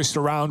roller coaster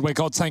round where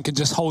GODSENT can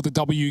just hold the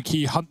W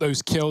key, hunt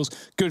those kills.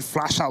 Good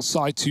flash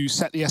outside to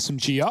set the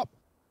SMG up.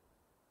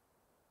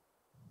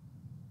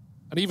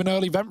 And even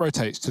early vent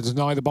rotates to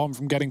deny the bomb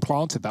from getting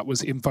planted. That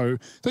was info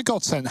that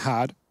GODSENT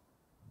had.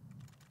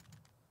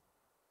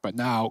 But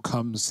now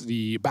comes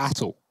the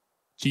battle.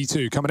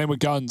 G2 coming in with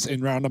guns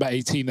in round number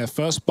 18, their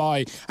first buy.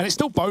 And it's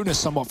still bonus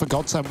somewhat for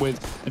GODSENT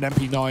with an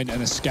MP9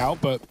 and a scout,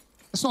 but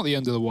it's not the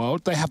end of the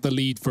world. They have the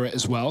lead for it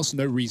as well, so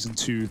no reason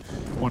to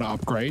want to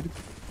upgrade.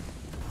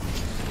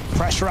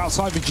 Pressure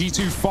outside for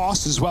G2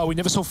 fast as well. We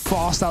never saw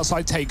fast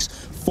outside takes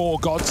for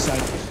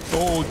GODSENT.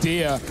 Oh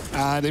dear,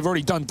 and they've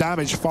already done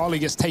damage. Farley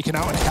gets taken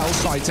out in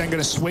Hellsight, then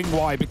going to swing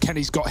wide, but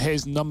Kenny's got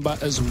his number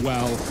as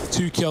well.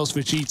 2 kills for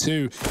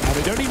G2, and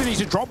they don't even need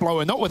to drop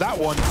lower, not with that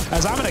one,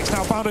 as Aminex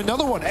now found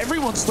another one.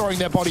 Everyone's throwing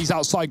their bodies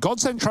outside.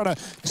 GODSENT trying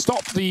to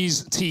stop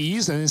these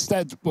Ts, and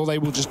instead, well, they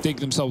will just dig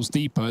themselves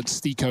deeper.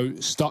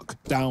 Stiko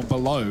stuck down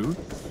below,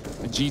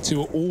 and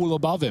G2 are all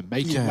above him,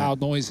 making loud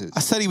noises.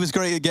 I said he was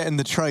great at getting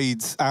the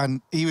trades,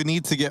 and he would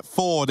need to get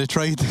 4 to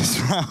trade this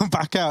round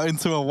back out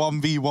into a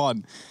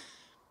 1v1.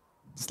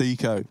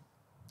 Stiko,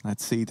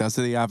 let's see, does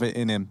he have it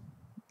in him?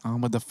 On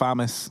with the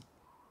FAMAS.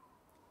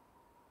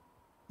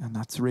 And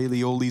that's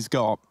really all he's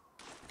got.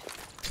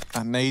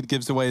 And Nade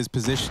gives away his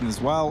position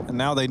as well, and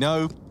now they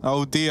know.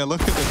 Oh dear,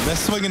 look at them, they're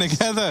swinging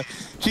together.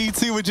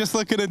 G2 were just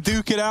looking to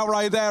duke it out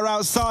right there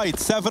outside.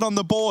 7 on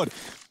the board.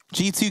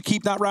 G2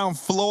 keep that round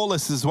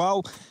flawless as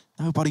well.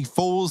 Nobody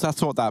falls,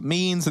 that's what that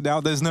means, and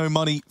now there's no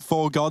money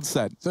for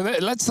GODSENT. So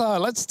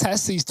let's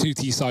test these 2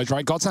 T sides,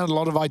 right? GODSENT had a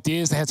lot of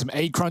ideas. They had some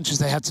A crunches,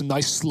 they had some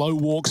nice slow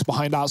walks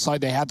behind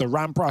outside, they had the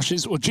ramp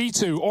rushes. Well,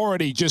 G2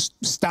 already just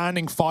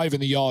standing 5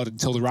 in the yard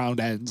until the round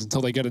ends,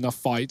 until they get enough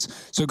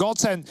fights. So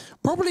GODSENT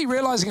probably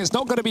realizing it's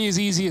not going to be as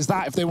easy as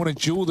that if they want to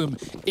duel them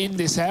in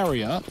this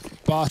area.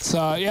 But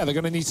yeah, they're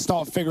going to need to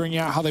start figuring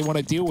out how they want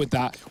to deal with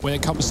that when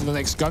it comes to the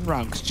next gun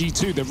round. Because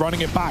G2, they're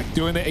running it back,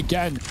 doing it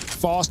again,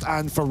 fast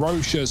and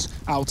ferocious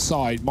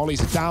outside.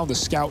 Molly's down, the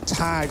scout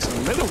tags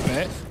a little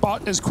bit,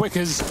 but as quick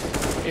as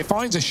it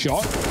finds a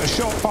shot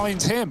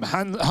finds him.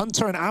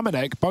 Hunter and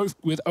Amanek both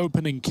with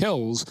opening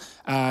kills,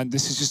 and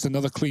this is just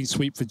another clean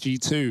sweep for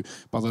G2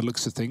 by the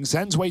looks of things.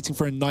 Zen's waiting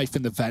for a knife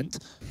in the vent.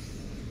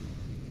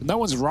 No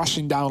one's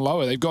rushing down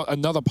lower. They've got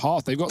another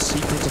path. They've got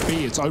secret to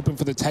B. It's open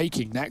for the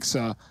taking.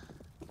 Nexa,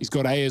 he's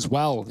got A as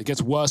well. It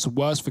gets worse and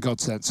worse for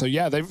GODSENT. So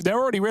yeah, they're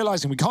already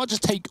realizing we can't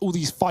just take all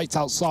these fights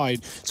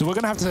outside. So we're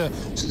going to have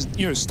to,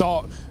 you know,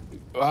 start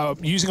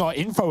using our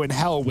info in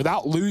hell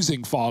without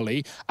losing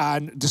Farley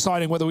and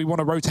deciding whether we want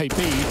to rotate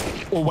B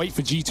or wait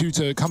for G2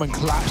 to come and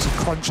collapse and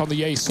crunch on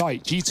the A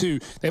site.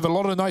 G2, they have a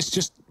lot of nice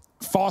just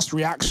fast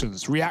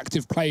reactions,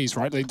 reactive plays,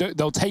 right?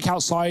 They'll take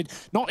outside,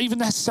 not even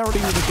necessarily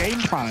with a game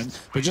plan,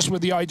 but just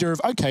with the idea of,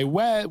 okay,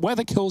 where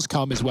the kills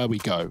come is where we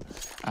go.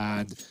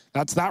 And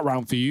that's that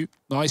round for you.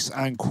 Nice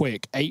and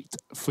quick. 8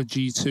 for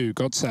G2.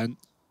 GODSENT,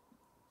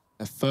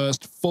 their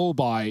first full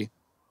buy,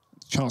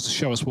 chance to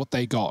show us what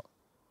they got.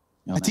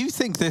 I do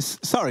think this...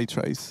 Sorry,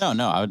 Trace.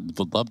 No, I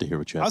would love to hear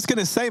what you have. I was going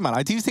to say, man,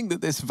 I do think that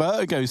this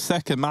Vertigo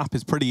second map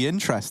is pretty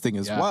interesting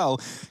as well.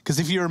 Because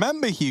if you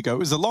remember, Hugo, it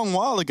was a long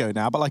while ago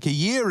now, but like a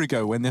year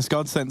ago when this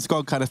GODSENT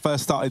squad kind of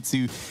first started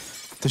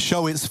to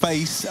show its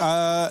face,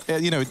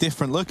 you know, a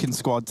different looking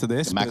squad to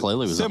this. Makalele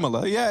was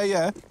similar.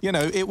 Yeah. You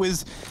know, it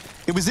was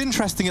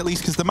interesting at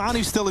least because the man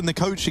who's still in the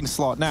coaching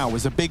slot now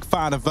was a big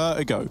fan of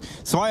Vertigo.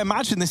 So I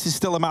imagine this is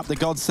still a map that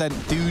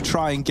GODSENT do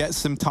try and get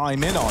some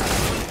time in on.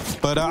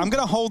 But I'm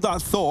going to hold that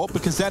thought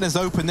because Zen has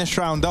opened this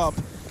round up,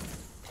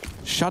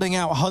 shutting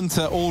out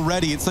Hunter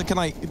already. It's looking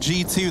like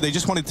G2, they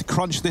just wanted to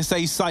crunch this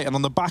A site, and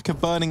on the back of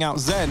burning out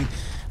Zen,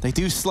 they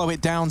do slow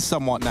it down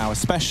somewhat now,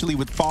 especially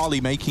with Farley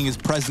making his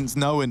presence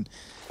known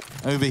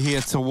over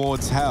here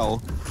towards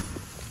Hell.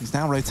 He's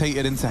now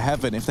rotated into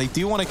Heaven. If they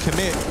do want to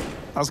commit,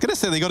 I was going to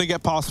say they got to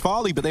get past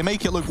Farley, but they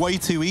make it look way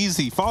too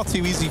easy, far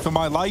too easy for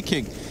my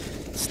liking.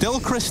 Still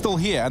Crystal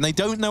here, and they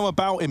don't know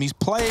about him. He's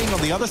playing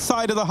on the other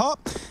side of the hut,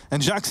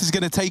 and Jax is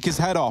going to take his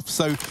head off.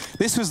 So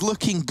this was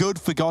looking good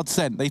for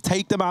GODSENT. They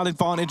take the man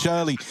advantage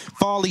early.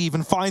 Farley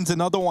even finds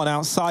another one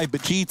outside,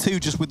 but G2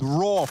 just with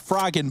raw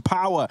fragging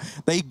power,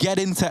 they get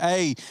into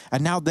A,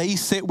 and now they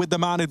sit with the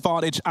man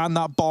advantage and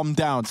that bomb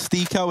down.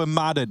 Stiko and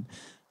Madden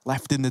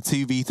left in the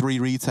 2v3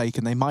 retake,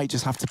 and they might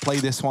just have to play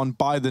this one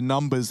by the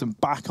numbers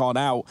and back on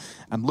out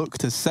and look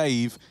to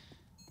save.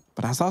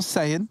 But as I was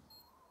saying,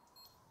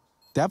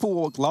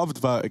 Devilwalk loved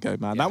Vertigo,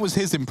 man. That was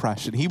his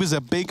impression. He was a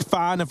big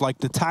fan of like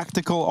the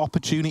tactical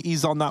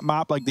opportunities on that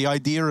map, like the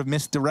idea of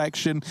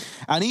misdirection.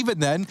 And even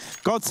then,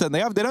 GODSENT,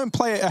 they don't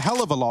play it a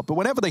hell of a lot, but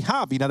whenever they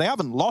have, you know, they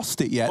haven't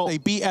lost it yet. Well, they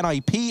beat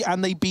NIP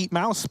and they beat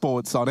Mouse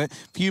Sports on it a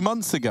few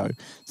months ago.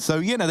 So,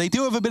 you know, they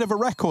do have a bit of a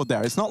record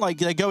there. It's not like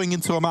they're going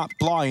into a map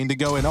blind and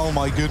going, oh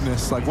my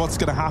goodness, like what's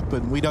going to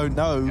happen? We don't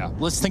know. Yeah.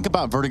 Let's think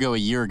about Vertigo a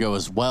year ago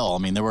as well. I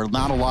mean, there were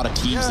not a lot of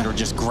teams that were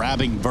just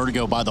grabbing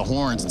Vertigo by the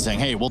horns and saying,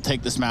 hey, we'll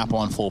take this map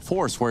on full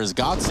force, whereas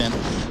GODSENT,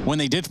 when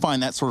they did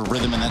find that sort of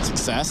rhythm and that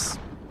success,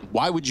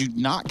 why would you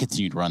not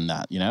continue to run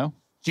that, you know?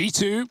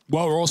 G2,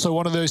 well, we're also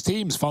one of those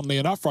teams, funnily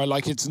enough, right?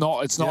 Like, it's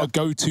not a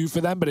go-to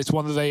for them, but it's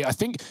one that they, I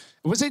think,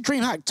 was it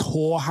DreamHack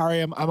Tour,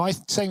 Harry? Am I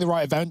saying the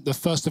right event? The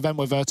first event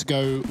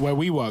where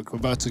we worked,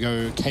 when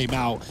Vertigo came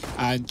out,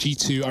 and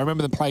G2, I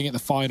remember them playing at the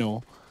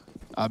final.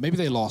 Maybe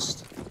they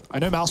lost. I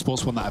know Mouse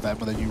Sports won that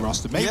event with a new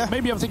roster.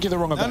 Maybe I'm thinking of the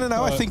wrong event.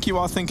 No, I think you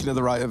are thinking of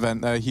the right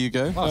event there,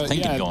 Hugo. A lot of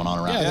thinking going on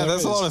around. Yeah,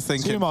 there's a lot of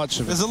thinking. Too much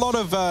of it. There's a lot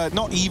of,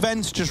 not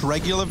events, just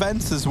regular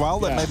events as well,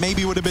 that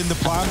maybe would have been the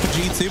plan for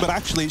G2, but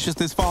actually it's just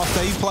this fast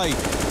A play.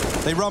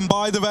 They run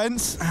by the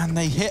vents, and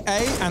they hit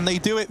A, and they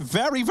do it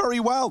very, very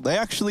well. They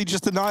actually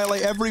just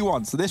annihilate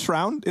everyone. So this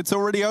round, it's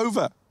already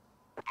over.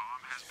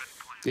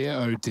 Dear,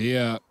 oh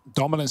dear.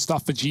 Dominant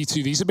stuff for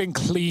G2. These have been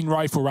clean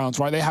rifle rounds,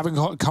 right? They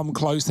haven't come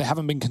close. They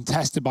haven't been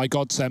contested by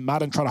GODSENT.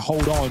 Madden trying to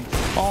hold on.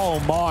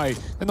 Oh my.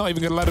 They're not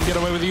even going to let him get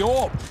away with the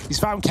AWP. He's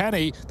found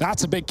Kenny.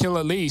 That's a big kill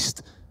at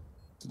least.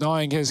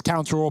 Denying his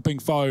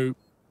counter-AWPing foe.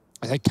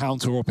 I say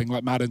counter-AWPing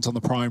like Madden's on the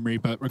primary,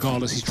 but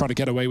regardless, he's trying to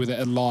get away with it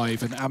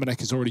alive. And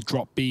Amanek has already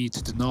dropped B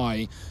to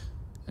deny.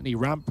 And he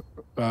ramp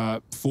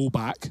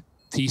fullback.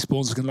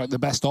 T-Spawns is going to look like the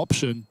best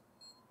option.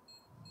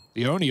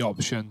 The only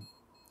option.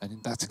 And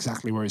that's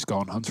exactly where he's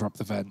gone. Hunter up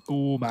the vent.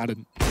 Ooh,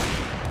 Madden.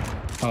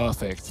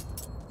 Perfect.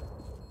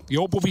 The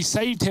AWP will be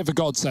saved here for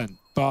GODSENT,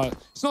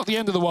 but it's not the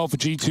end of the world for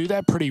G2.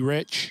 They're pretty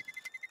rich.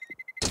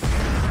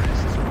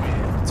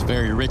 It's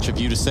very rich of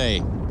you to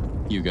say,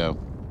 Hugo.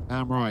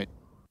 Damn right.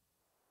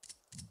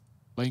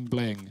 Bling,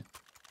 bling.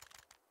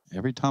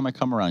 Every time I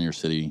come around your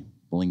city,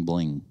 bling,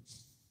 bling.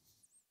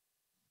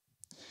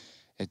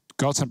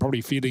 GODSENT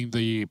probably feeling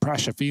the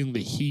pressure, feeling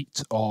the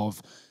heat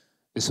of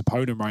this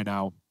opponent right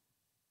now.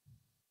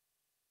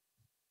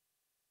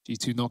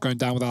 G2 not going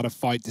down without a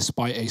fight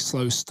despite a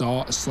slow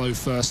start, a slow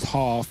first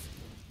half.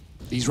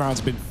 These rounds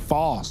have been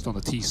fast on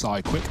the T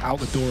side. Quick out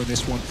the door in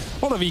this one.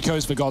 A lot of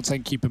ecos for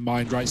GODSENT, keep in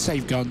mind, right?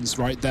 Save guns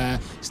right there.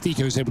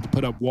 Steeko's able to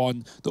put up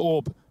one. The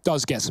orb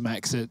does get some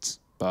exits,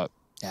 but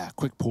yeah,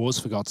 quick pause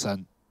for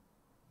GODSENT.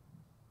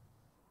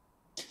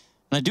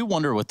 And I do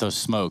wonder with those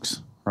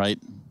smokes, right?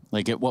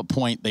 Like at what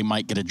point they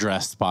might get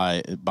addressed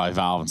by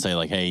Valve and say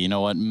like, hey, you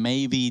know what?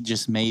 Maybe,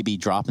 just maybe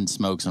dropping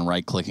smokes and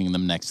right-clicking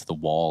them next to the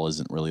wall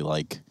isn't really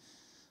like,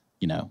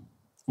 you know.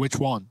 Which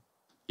one?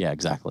 Yeah,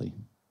 exactly.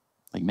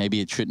 Like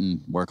maybe it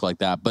shouldn't work like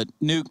that. But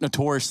Nuke,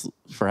 notorious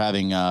for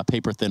having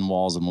paper-thin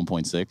walls in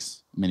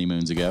 1.6 many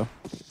moons ago.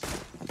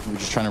 We're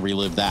just trying to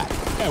relive that.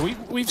 Yeah,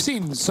 we've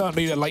seen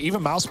certainly that, like,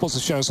 even Mousesports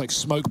has shown us like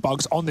smoke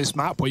bugs on this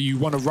map where you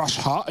want to rush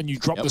hut and you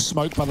drop the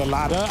smoke by the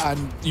ladder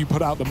and you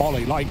put out the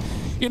molly. Like,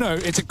 you know,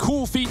 it's a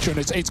cool feature and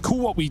it's cool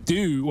what we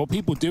do, what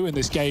people do in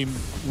this game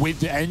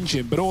with the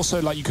engine. But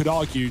also, like, you could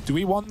argue, do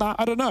we want that?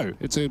 I don't know.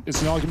 It's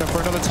an argument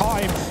for another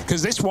time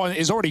because this one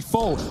is already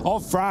full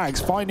of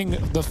frags. Finding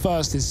the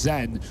first is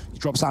Zen. He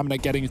drops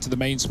Amanek getting into the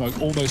main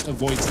smoke, almost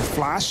avoids the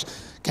flash.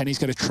 Kenny's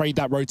going to trade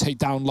that, rotate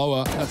down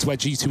lower. That's where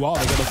G2 are.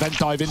 They're going to vent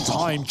dive in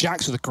time.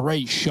 Jax with a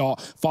great shot.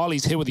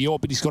 Farley's here with the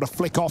orb, but he's got to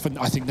flick off, and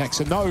I think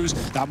Nexa knows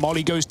that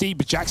molly goes deep,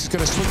 but Jax is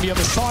going to swing the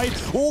other side.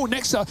 Oh,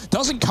 Nexa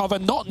doesn't cover,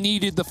 not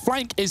needed. The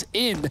flank is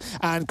in,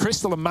 and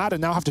Crystal and Madden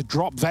now have to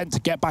drop vent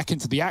to get back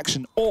into the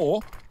action,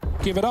 or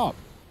give it up.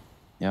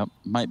 Yep,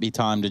 might be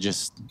time to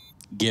just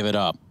give it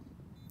up.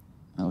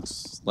 That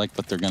looks like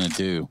what they're going to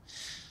do.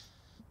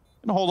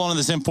 Gonna hold on to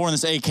this M4 and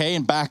this AK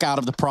and back out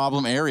of the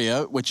problem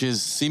area, which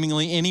is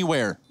seemingly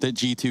anywhere that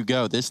G2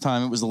 go. This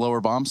time it was the lower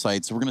bomb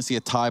site, so we're gonna see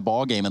a tie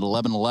ball game at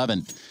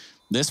 11-11.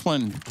 This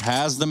one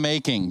has the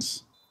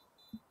makings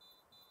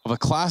of a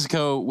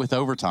Classico with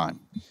overtime.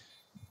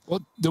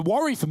 Well, the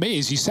worry for me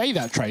is you say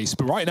that, Trace,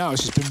 but right now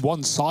it's just been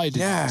one-sided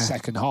in the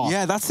second half.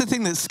 Yeah, that's the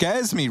thing that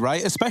scares me,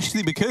 right?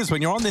 Especially because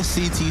when you're on this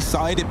CT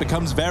side, it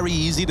becomes very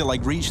easy to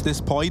like reach this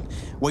point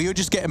where you're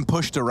just getting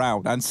pushed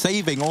around, and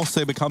saving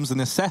also becomes a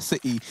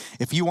necessity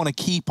if you want to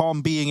keep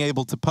on being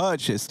able to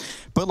purchase.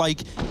 But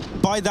like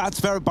by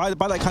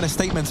that kind of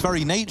statement's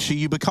very nature,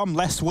 you become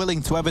less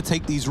willing to ever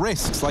take these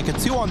risks. Like a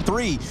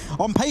 2-on-3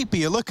 on paper,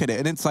 you look at it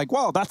and it's like,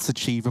 well, that's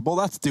achievable,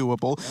 that's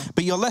doable,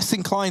 but you're less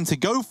inclined to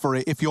go for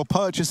it if your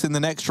purchase in the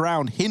next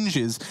round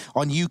hinges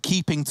on you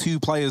keeping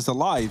 2 players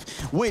alive,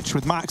 which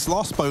with max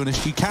loss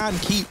bonus you can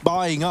keep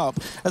buying up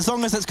as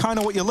long as that's kind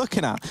of what you're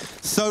looking at.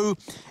 So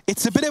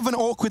it's a bit of an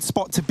awkward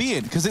spot to be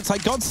in, because it's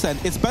like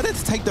GODSENT, it's better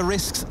to take the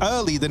risks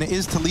early than it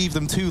is to leave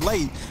them too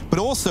late. But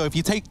also, if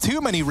you take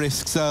too many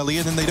risks early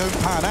and then they don't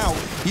pan out,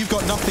 you've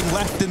got nothing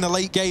left in the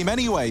late game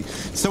anyway.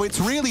 So it's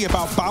really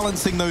about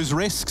balancing those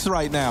risks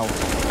right now.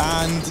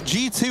 And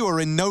G2 are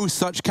in no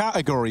such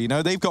category. You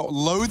know, they've got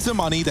loads of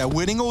money, they're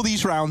winning all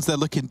these rounds, they're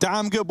looking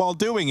damn good while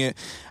doing it.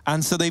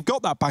 And so they've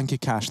got that bank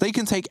of cash. They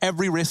can take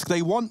every risk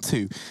they want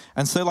to.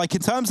 And so, like,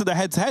 in terms of the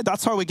head-to-head,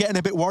 that's why we're getting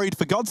a bit worried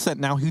for GODSENT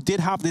now, who did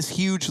have this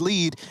huge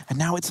lead, and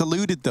now it's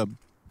eluded them.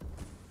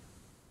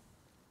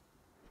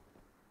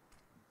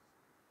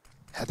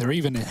 Yeah, they're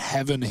even in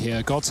heaven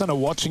here. GODSENT are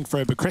watching for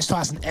it, but Crystal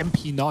has an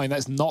MP9.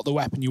 That's not the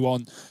weapon you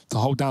want to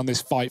hold down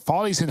this fight.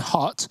 Farley's in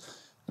hut,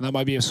 and that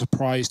might be a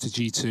surprise to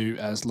G2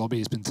 as lobby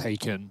has been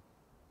taken.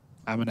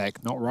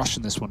 Amanek not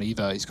rushing this one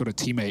either. He's got a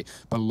teammate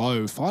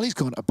below. Farley's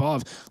gone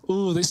above.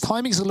 Oh, this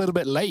timing's a little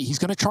bit late. He's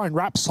going to try and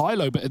wrap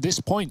Silo, but at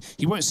this point,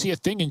 he won't see a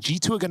thing, and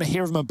G2 are going to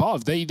hear him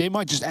above. They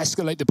might just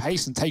escalate the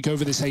pace and take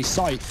over this A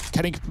site,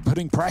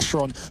 putting pressure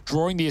on,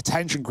 drawing the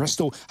attention.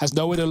 Crystal has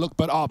nowhere to look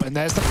but up, and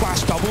there's the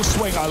flash double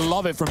swing. I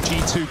love it from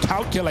G2,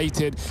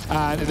 calculated,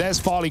 and there's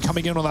Farley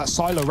coming in on that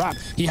Silo wrap.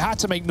 He had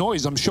to make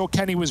noise. I'm sure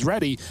Kenny was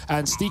ready,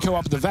 and Steeko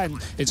up the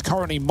vent. It's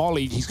currently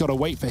mollied. He's got to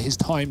wait for his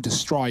time to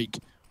strike.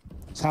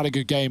 He's had a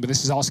good game, but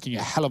this is asking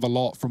a hell of a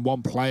lot from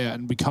one player.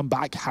 And we come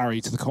back,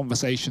 Harry, to the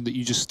conversation that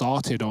you just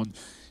started on.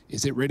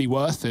 Is it really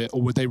worth it,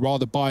 or would they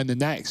rather buy in the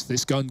next?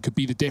 This gun could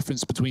be the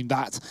difference between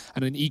that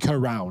and an eco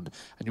round,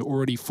 and you're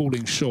already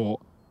falling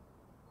short.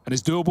 And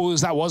as doable as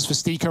that was for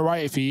Steeko,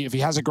 right? If he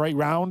has a great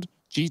round,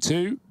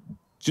 G2,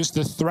 just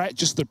the threat,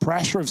 just the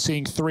pressure of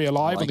seeing 3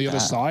 alive on the other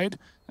side,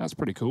 that's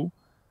pretty cool.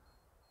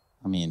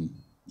 I mean,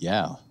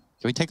 yeah.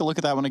 Can we take a look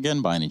at that one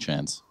again by any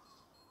chance?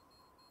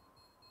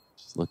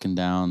 Looking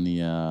down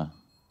the,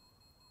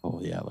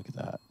 oh yeah, look at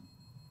that.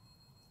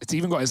 It's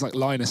even got his like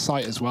line of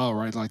sight as well,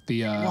 right? Like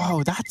the.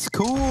 Whoa, that's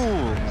cool.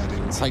 Yeah,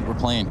 dude, it's like we're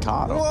playing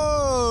COD.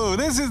 Whoa,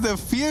 this is the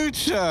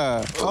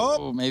future.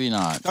 Oh, maybe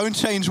not. Don't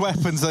change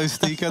weapons though,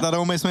 Steeko. That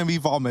almost made me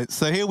vomit.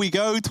 So here we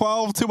go,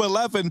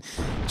 12-11.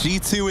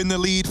 G2 in the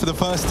lead for the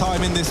first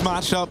time in this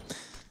matchup,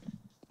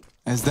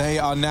 as they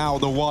are now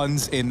the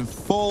ones in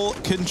full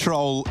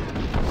control.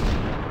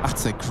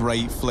 That's a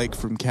great flick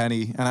from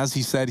Kenny. And as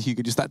he said,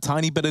 Hugo, just that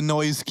tiny bit of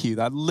noise cue,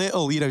 that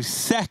little, you know,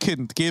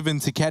 second given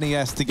to Kenny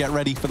S to get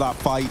ready for that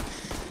fight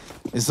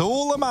is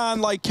all a man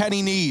like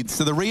Kenny needs.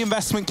 So the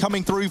reinvestment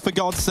coming through for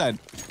GODSENT.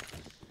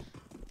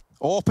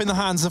 Up in the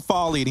hands of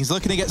Farley, and he's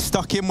looking to get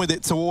stuck in with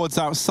it towards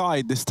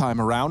outside this time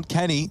around.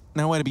 Kenny,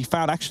 nowhere to be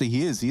found. Actually,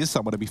 he is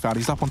somewhere to be found.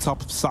 He's up on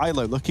top of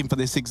Silo looking for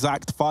this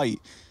exact fight.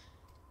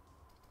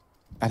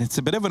 And it's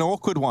a bit of an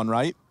awkward one,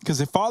 right? Because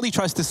if Farley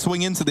tries to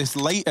swing into this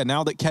later,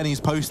 now that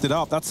Kenny's posted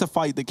up, that's a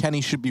fight that Kenny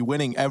should be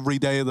winning every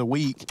day of the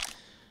week.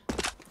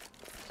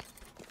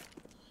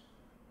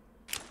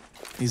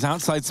 His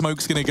outside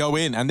smoke's going to go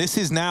in, and this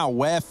is now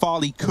where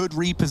Farley could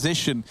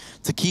reposition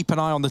to keep an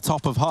eye on the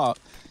top of Hut.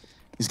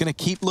 He's going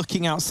to keep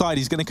looking outside.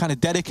 He's going to kind of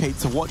dedicate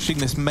to watching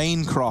this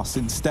main cross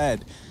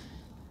instead.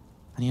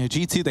 And, you know,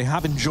 G2, they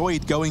have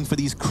enjoyed going for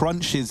these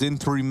crunches in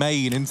through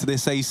main into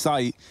this A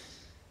site.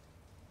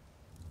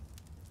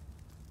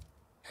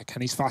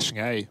 Kenny's flashing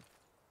A.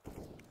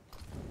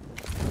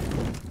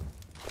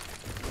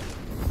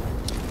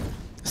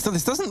 So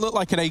this doesn't look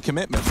like an A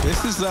commitment.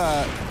 This is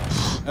a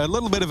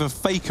little bit of a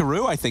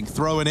fakeroo, I think,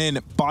 thrown in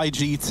by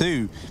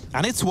G2.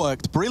 And it's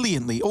worked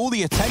brilliantly. All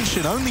the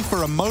attention only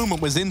for a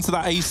moment was into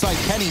that A site.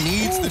 Kenny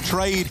needs the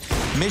trade.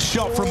 Missed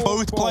shot from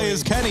both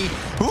players. Kenny,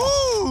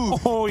 ooh,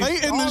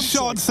 baiting the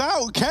shots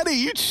out. Kenny,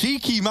 you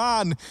cheeky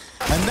man.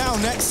 And now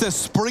Nexus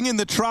springing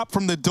the trap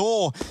from the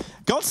door.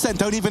 GODSENT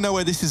don't even know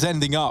where this is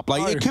ending up.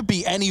 Like, it could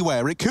be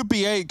anywhere. It could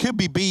be A, it could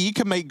be B. You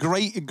can make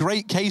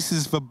great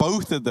cases for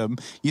both of them.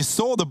 You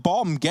saw the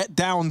bomb get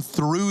down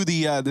through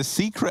the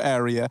secret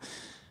area,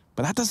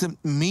 but that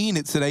doesn't mean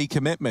it's an A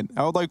commitment.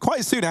 Although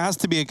quite soon it has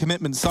to be a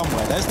commitment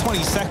somewhere. There's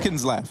 20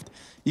 seconds left.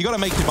 You got to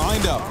make your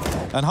mind up.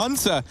 And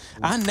Hunter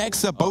and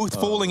Nex are both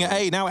falling at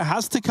A. Now it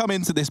has to come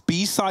into this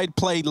B-side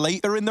play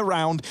later in the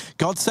round.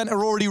 GODSENT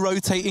are already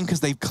rotating because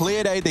they've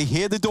cleared A. They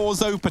hear the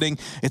doors opening.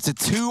 It's a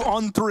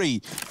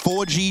 2-on-3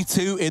 for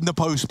G2 in the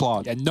post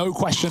plant. Yeah, no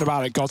question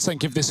about it. GODSENT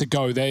give this a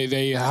go.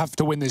 They have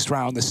to win this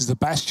round. This is the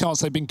best chance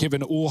they've been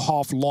given all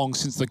half long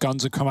since the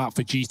guns have come out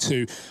for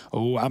G2.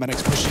 Oh,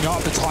 Amanex pushing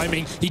up the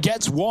timing. He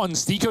gets one.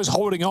 Stiko's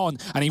holding on,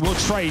 and he will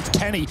trade.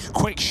 Kenny,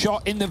 quick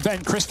shot in the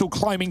vent. Crystal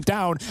climbing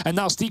down, and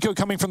now Stiko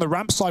coming from the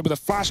ramp side with a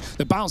flash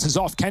that bounces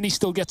off. Kenny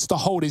still gets to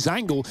hold his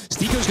angle.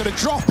 Stiko's going to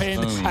drop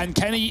in, and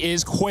Kenny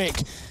is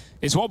quick.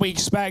 It's what we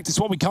expect. It's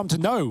what we come to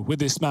know with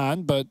this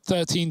man. But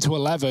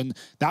 13-11,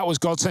 that was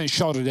GODSENT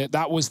shot at it.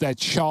 That was their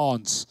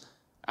chance,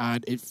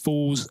 and it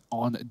falls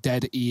on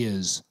dead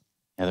ears.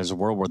 Yeah, there's a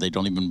world where they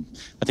don't even,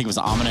 I think it was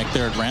Amanek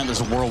there at Rant.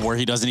 There's a world where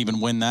he doesn't even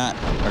win that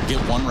or get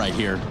one right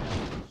here.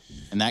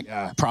 And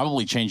that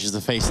probably changes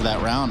the face of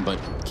that round. But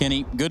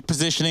Kenny, good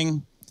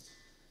positioning.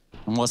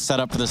 And let's set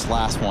up for this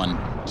last one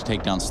to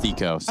take down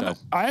Stiko. So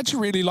I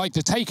actually really like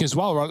the take as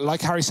well. Right? Like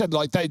Harry said,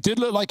 like that did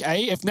look like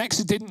A. If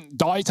Nexus didn't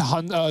die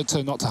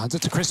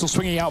to Crystal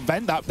swinging out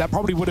vent, that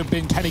probably would have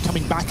been Kenny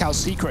coming back out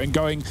secret and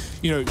going,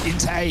 you know,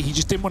 into A. He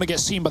just didn't want to get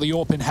seen by the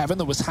AWP in heaven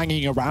that was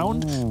hanging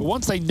around. But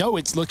once they know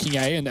it's looking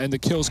A and the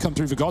kills come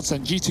through for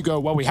GODSENT, G2 go,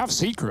 well, we have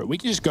secret. We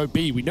can just go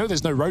B. We know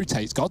there's no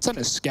rotates. GODSENT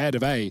is scared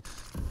of A.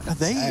 Are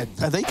they?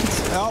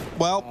 Oh,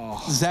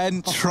 well,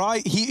 Zen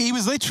tried. He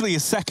was literally a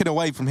second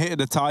away from hitting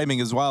the timing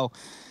as well.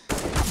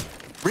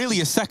 Really,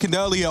 a second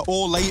earlier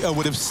or later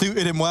would have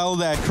suited him well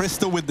there.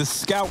 Crystal with the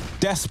scout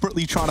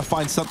desperately trying to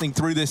find something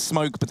through this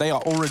smoke, but they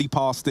are already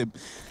past him.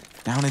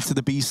 Down into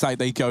the B site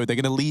they go. They're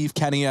going to leave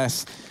Kenny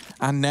S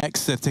and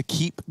Nexa to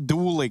keep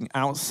dueling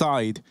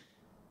outside.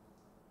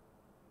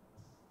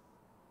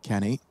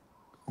 Kenny,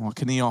 what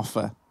can he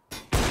offer?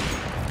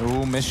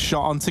 Oh, missed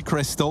shot onto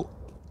Crystal.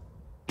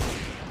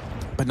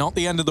 But not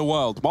the end of the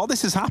world. While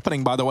this is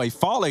happening, by the way,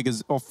 Farley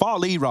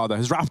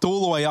has wrapped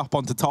all the way up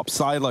onto top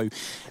silo.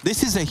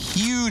 This is a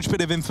huge bit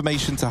of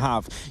information to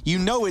have. You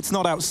know it's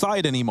not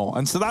outside anymore,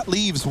 and so that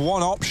leaves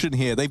one option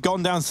here. They've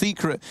gone down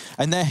secret,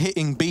 and they're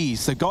hitting B.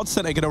 So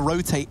GODSENT are going to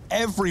rotate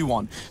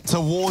everyone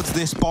towards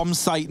this bomb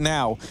site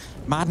now.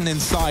 Madden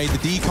inside.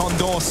 The decon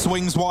door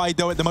swings wide,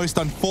 though, at the most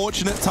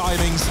unfortunate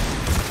timings.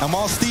 And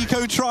while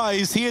Stiko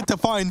tries, he had to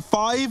find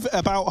 5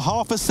 about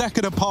half a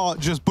second apart.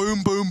 Just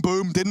boom, boom,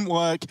 boom, didn't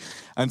work.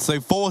 And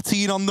so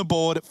 14 on the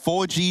board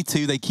for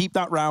G2. They keep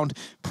that round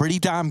pretty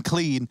damn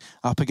clean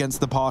up against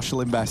the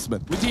partial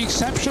investment. With the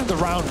exception of the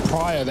round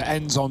prior that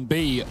ends on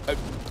B,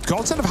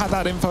 GODSENT have had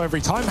that info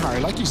every time, Harry.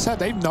 Like you said,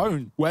 they've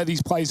known where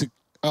these plays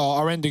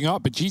are ending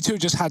up, but G2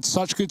 just had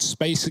such good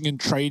spacing and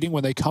trading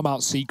when they come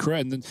out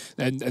secret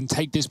and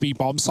take this B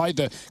bomb site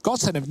that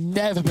GODSENT have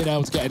never been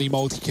able to get any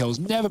multi-kills,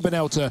 never been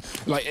able to,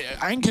 like,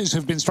 Anchors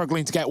have been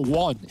struggling to get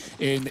one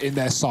in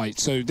their site.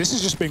 So this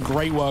has just been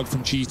great work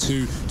from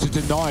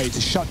G2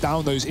 to shut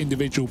down those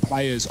individual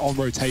players on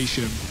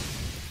rotation.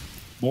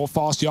 More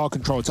fast yard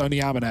control, it's only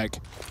Amanek.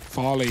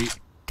 Farley.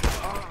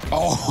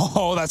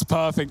 Oh, that's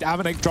perfect.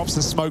 Amanek drops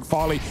the smoke.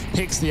 Farley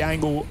picks the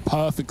angle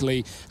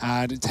perfectly,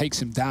 and it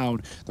takes him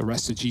down. The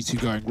rest of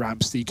G2 going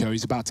ramp. Stiko,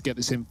 he's about to get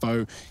this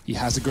info. He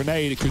has a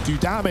grenade. It could do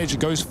damage.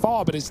 It goes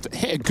far, but it's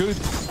hit a good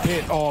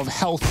bit of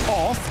health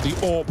off. The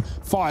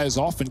AWP fires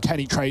off, and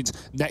Kenny trades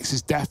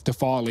Nexus death to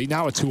Farley.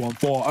 Now a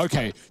 2-on-4.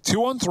 Okay,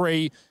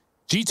 2-on-3.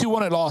 G2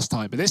 won it last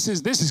time, but this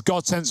is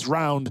GODSENT's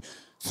round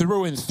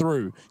through and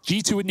through.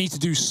 G2 would need to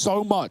do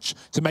so much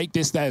to make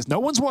this theirs. No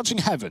one's watching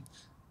heaven.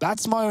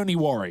 That's my only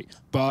worry.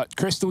 But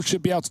Crystal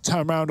should be able to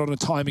turn around on a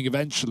timing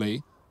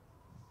eventually.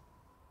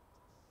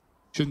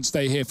 Shouldn't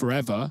stay here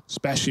forever,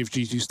 especially if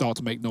G2 start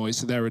to make noise.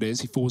 So there it is.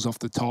 He falls off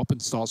the top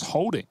and starts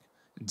holding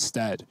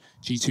instead.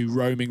 G2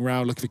 roaming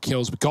around looking for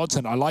kills, but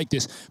GODSENT, I like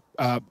this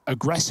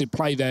aggressive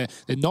play there.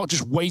 They're not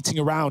just waiting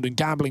around and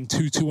gambling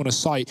 2-2 on a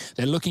site.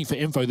 They're looking for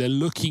info. They're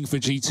looking for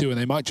G2, and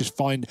they might just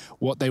find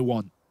what they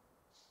want.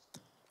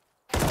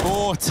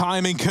 Oh,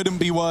 timing couldn't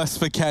be worse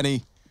for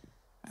Kenny.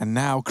 And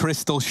now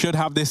Crystal should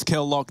have this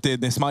kill locked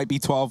in. This might be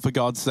 12 for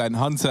GODSENT.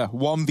 Hunter,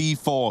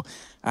 1v4,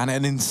 and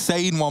an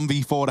insane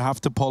 1v4 to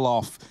have to pull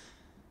off.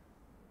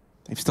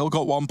 They've still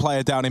got one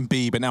player down in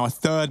B, but now a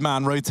third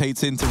man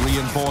rotates in to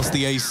reinforce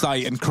the A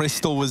site, and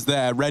Crystal was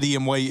there, ready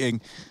and waiting.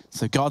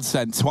 So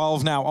GODSENT,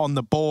 12 now on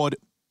the board.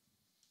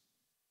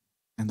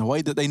 And the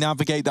way that they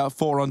navigate that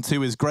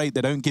 4-on-2 is great.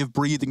 They don't give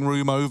breathing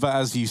room over,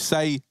 as you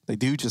say. They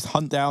do just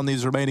hunt down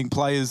these remaining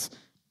players.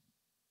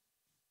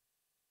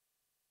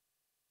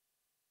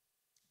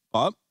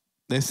 But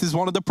this is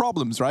one of the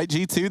problems, right?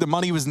 G2, the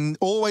money was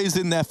always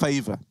in their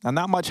favor, and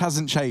that much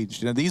hasn't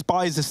changed. You know, these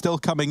buys are still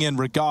coming in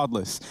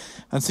regardless.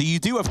 And so you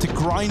do have to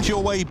grind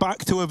your way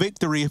back to a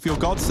victory if you're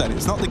GODSENT.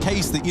 It's not the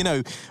case that, you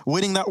know,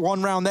 winning that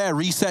one round there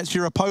resets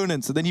your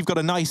opponents, and then you've got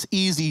a nice,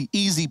 easy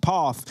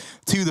path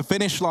to the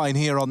finish line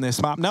here on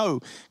this map. No,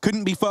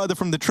 couldn't be further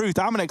from the truth.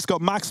 Amanek's got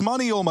max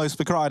money almost,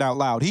 for crying out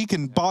loud. He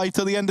can buy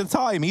till the end of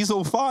time. He's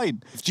all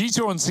fine. If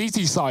G2 on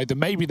CT side, then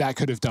maybe that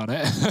could have done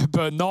it,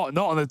 but not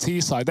on the T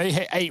side. They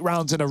hit 8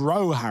 rounds in a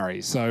row, Harry.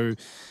 So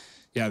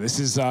yeah, this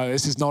is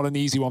not an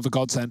easy one for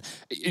GODSENT.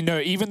 You know,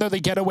 even though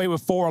they get away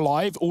with 4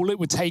 alive, all it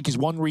would take is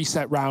one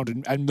reset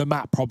round, and the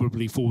map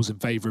probably falls in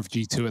favor of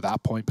G2 at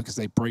that point, because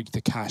they break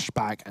the cash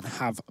back and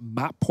have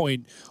map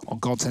point on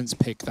GODSENT's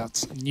pick.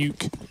 That's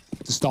Nuke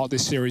to start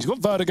this series.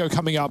 We've got Vertigo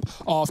coming up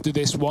after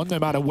this one, no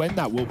matter when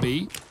that will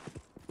be.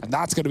 And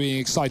that's going to be an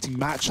exciting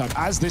matchup,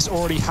 as this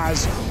already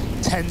has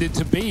tended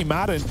to be.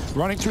 Madden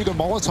running through the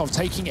Molotov,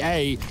 taking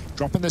A,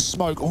 dropping the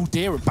smoke. Oh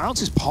dear, it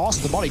bounces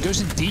past the body,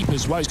 goes in deep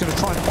as well. He's going to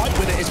try and fight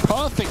with it. It's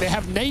perfect. They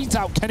have nades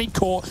out. Kenny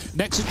caught.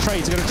 Nexus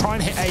trades are going to try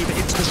and hit A, but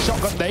into the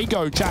shotgun they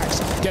go. Jax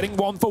getting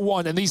 1 for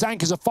 1, and these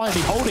anchors are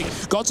finally holding.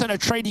 GODSENT are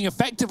trading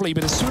effectively,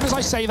 but as soon as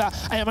I say that,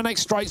 Amanek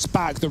strikes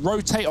back. The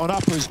rotate on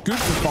upper is good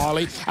for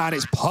Farley, and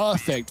it's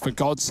perfect for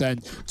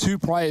GODSENT. 2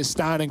 players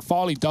standing.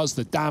 Farley does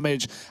the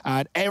damage,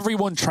 and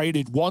everyone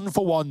traded 1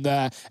 for 1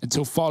 there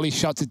until Farley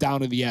shuts it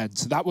down at the end.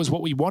 So that was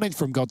what we wanted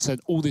from GODSENT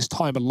all this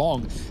time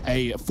along.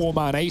 A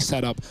 4-man A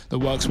setup that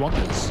works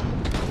wonders.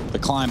 The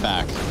climb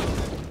back.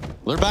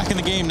 They're back in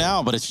the game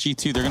now, but it's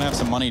G2. They're going to have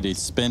some money to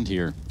spend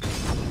here.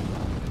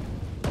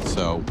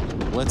 So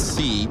let's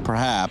see,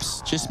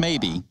 perhaps, just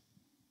maybe.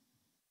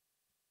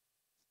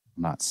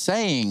 I'm not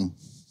saying,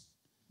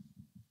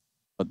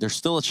 but there's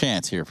still a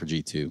chance here for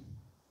G2.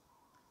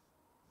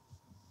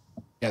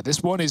 Yeah,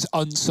 this one is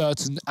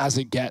uncertain as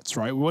it gets,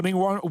 right? Winning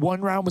one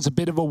round was a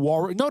bit of a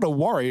worry. Not a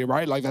worry,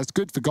 right? Like, that's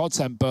good for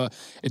GODSENT, but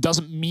it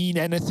doesn't mean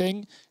anything.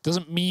 It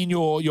doesn't mean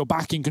you're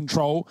back in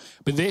control.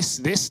 But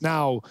this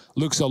now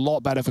looks a lot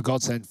better for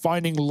GODSENT.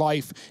 Finding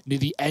life near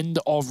the end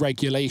of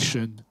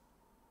regulation.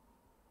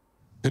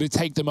 Could it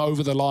take them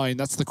over the line?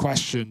 That's the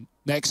question.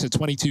 Next at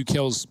 22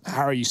 kills.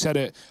 Harry, you said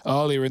it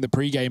earlier in the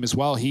pregame as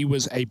well. He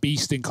was a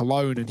beast in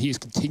Cologne, and he is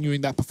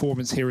continuing that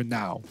performance here and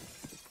now.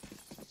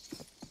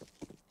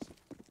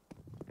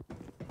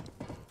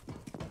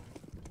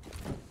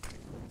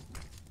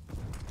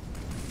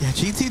 Yeah,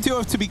 GT do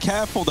have to be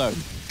careful though,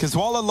 because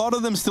while a lot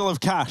of them still have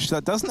cash,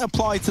 that doesn't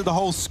apply to the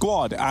whole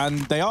squad, and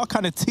they are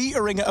kind of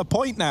teetering at a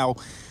point now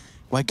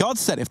where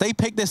GODSENT, if they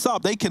pick this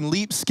up, they can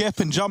leap,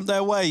 skip, and jump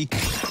their way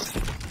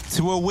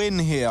to a win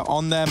here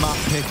on their map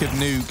pick of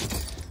Nuke.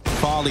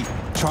 Farley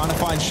trying to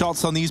find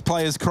shots on these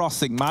players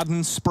crossing.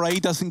 Madden spray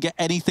doesn't get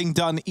anything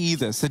done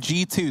either. So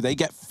G2, they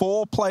get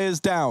 4 players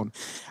down.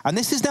 And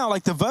this is now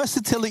like the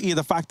versatility of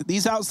the fact that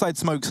these outside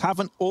smokes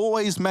haven't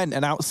always meant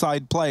an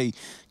outside play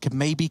can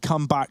maybe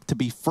come back to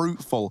be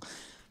fruitful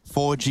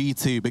for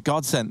G2. But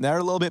GODSENT, they're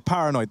a little bit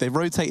paranoid. They've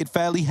rotated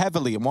fairly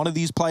heavily, and one of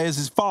these players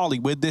is Farley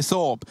with this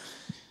orb.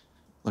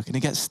 Looking to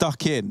get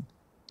stuck in.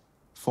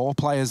 4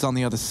 players on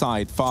the other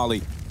side.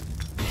 Farley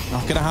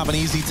not going to have an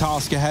easy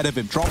task ahead of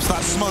him. Drops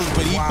that smoke,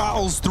 but he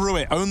battles through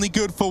it. Only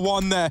good for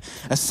 1 there.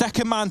 A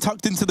second man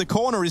tucked into the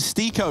corner is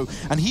Stiko,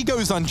 and he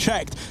goes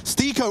unchecked.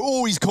 Stiko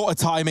always caught a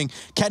timing.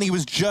 Kenny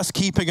was just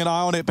keeping an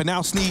eye on it, but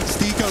now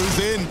Stiko's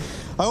in.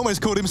 I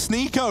almost called him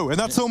Sneeko, and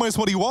that's almost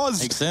what he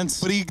was. Makes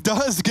sense. But he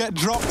does get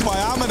dropped by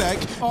Amanek.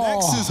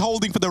 Nex is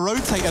holding for the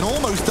rotate and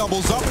almost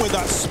doubles up with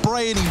that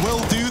spray, and he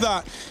will do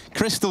that.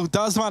 Crystal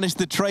does manage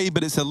to trade,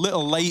 but it's a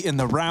little late in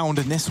the round,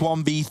 and this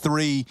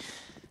 1v3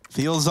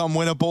 feels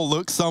unwinnable,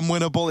 looks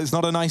unwinnable. It's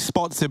not a nice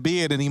spot to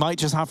be in, and he might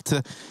just have to...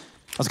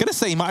 I was going to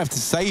say he might have to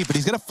save, but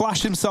he's going to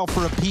flash himself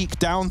for a peek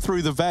down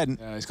through the vent.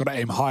 Yeah, he's got to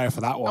aim higher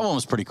for that one. That one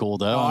was pretty cool,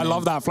 though. Oh, I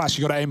love that flash.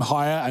 You got to aim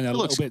higher and a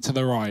little bit to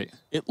the right.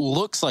 It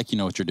looks like you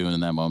know what you're doing in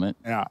that moment.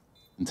 Yeah.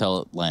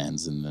 Until it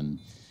lands, and then...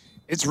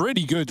 It's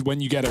really good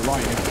when you get it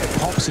right. It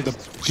pops at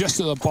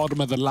just at the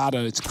bottom of the ladder.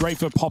 It's great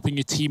for popping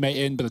your teammate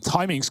in, but the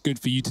timing's good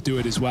for you to do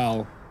it as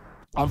well.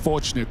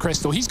 Unfortunate,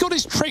 Crystal. He's got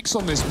his tricks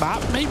on this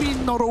map. Maybe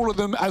not all of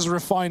them as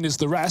refined as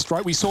the rest,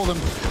 right? We saw them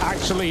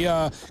actually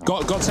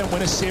GODSENT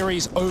win a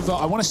series over,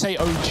 I want to say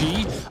OG,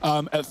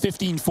 at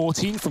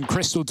 15-14 from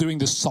Crystal doing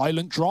the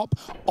silent drop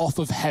off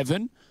of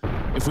Heaven,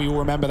 if we all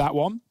remember that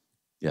one.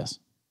 Yes.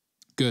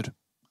 Good.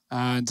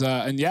 And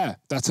yeah,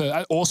 that's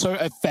also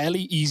a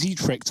fairly easy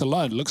trick to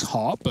learn. It looks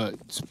hard, but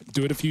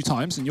do it a few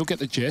times and you'll get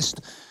the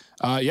gist.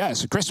 Yeah,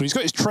 so Crystal, he's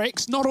got his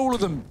tricks. Not all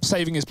of them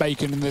saving his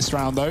bacon in this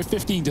round, though.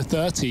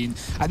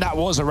 15-13, and that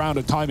was a round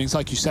of timings,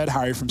 like you said,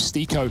 Harry, from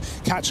Stiko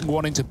catching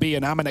one into B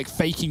and Amanek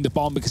faking the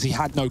bomb because he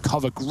had no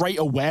cover. Great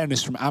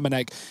awareness from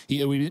Amanek.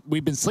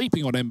 We've been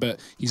sleeping on him, but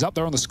he's up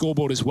there on the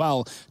scoreboard as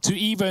well. To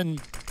even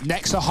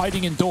Nexa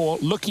hiding in door,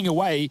 looking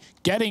away,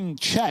 getting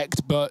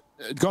checked, but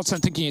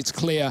GODSENT thinking it's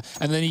clear,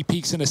 and then he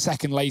peeks in a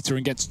second later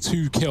and gets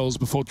 2 kills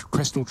before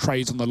Crystal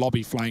trades on the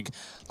lobby flank.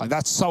 Like,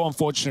 that's so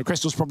unfortunate.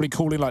 Crystal's probably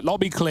calling like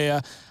lobby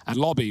clear, and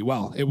lobby,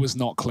 well, it was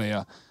not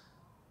clear.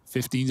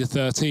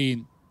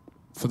 15-13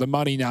 for the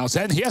money now.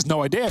 Zen, he has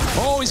no idea.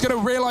 Oh, he's going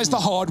to realize the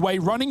hard way,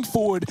 running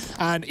forward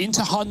and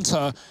into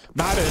Hunter.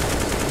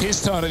 Madden,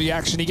 his turn of the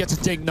action. He gets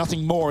a dig,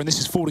 nothing more, and this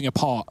is falling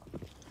apart.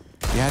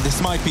 Yeah,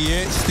 this might be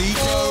it.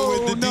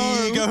 Stiko with the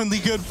dig, only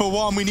good for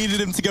 1. We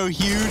needed him to go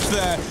huge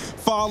there.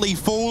 Farley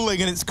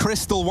falling, and it's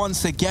Crystal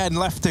once again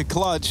left to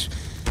clutch.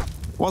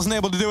 Wasn't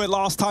able to do it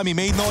last time. He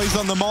made noise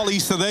on the molly,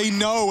 so they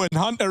know, and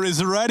Hunter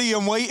is ready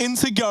and waiting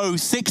to go.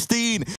 16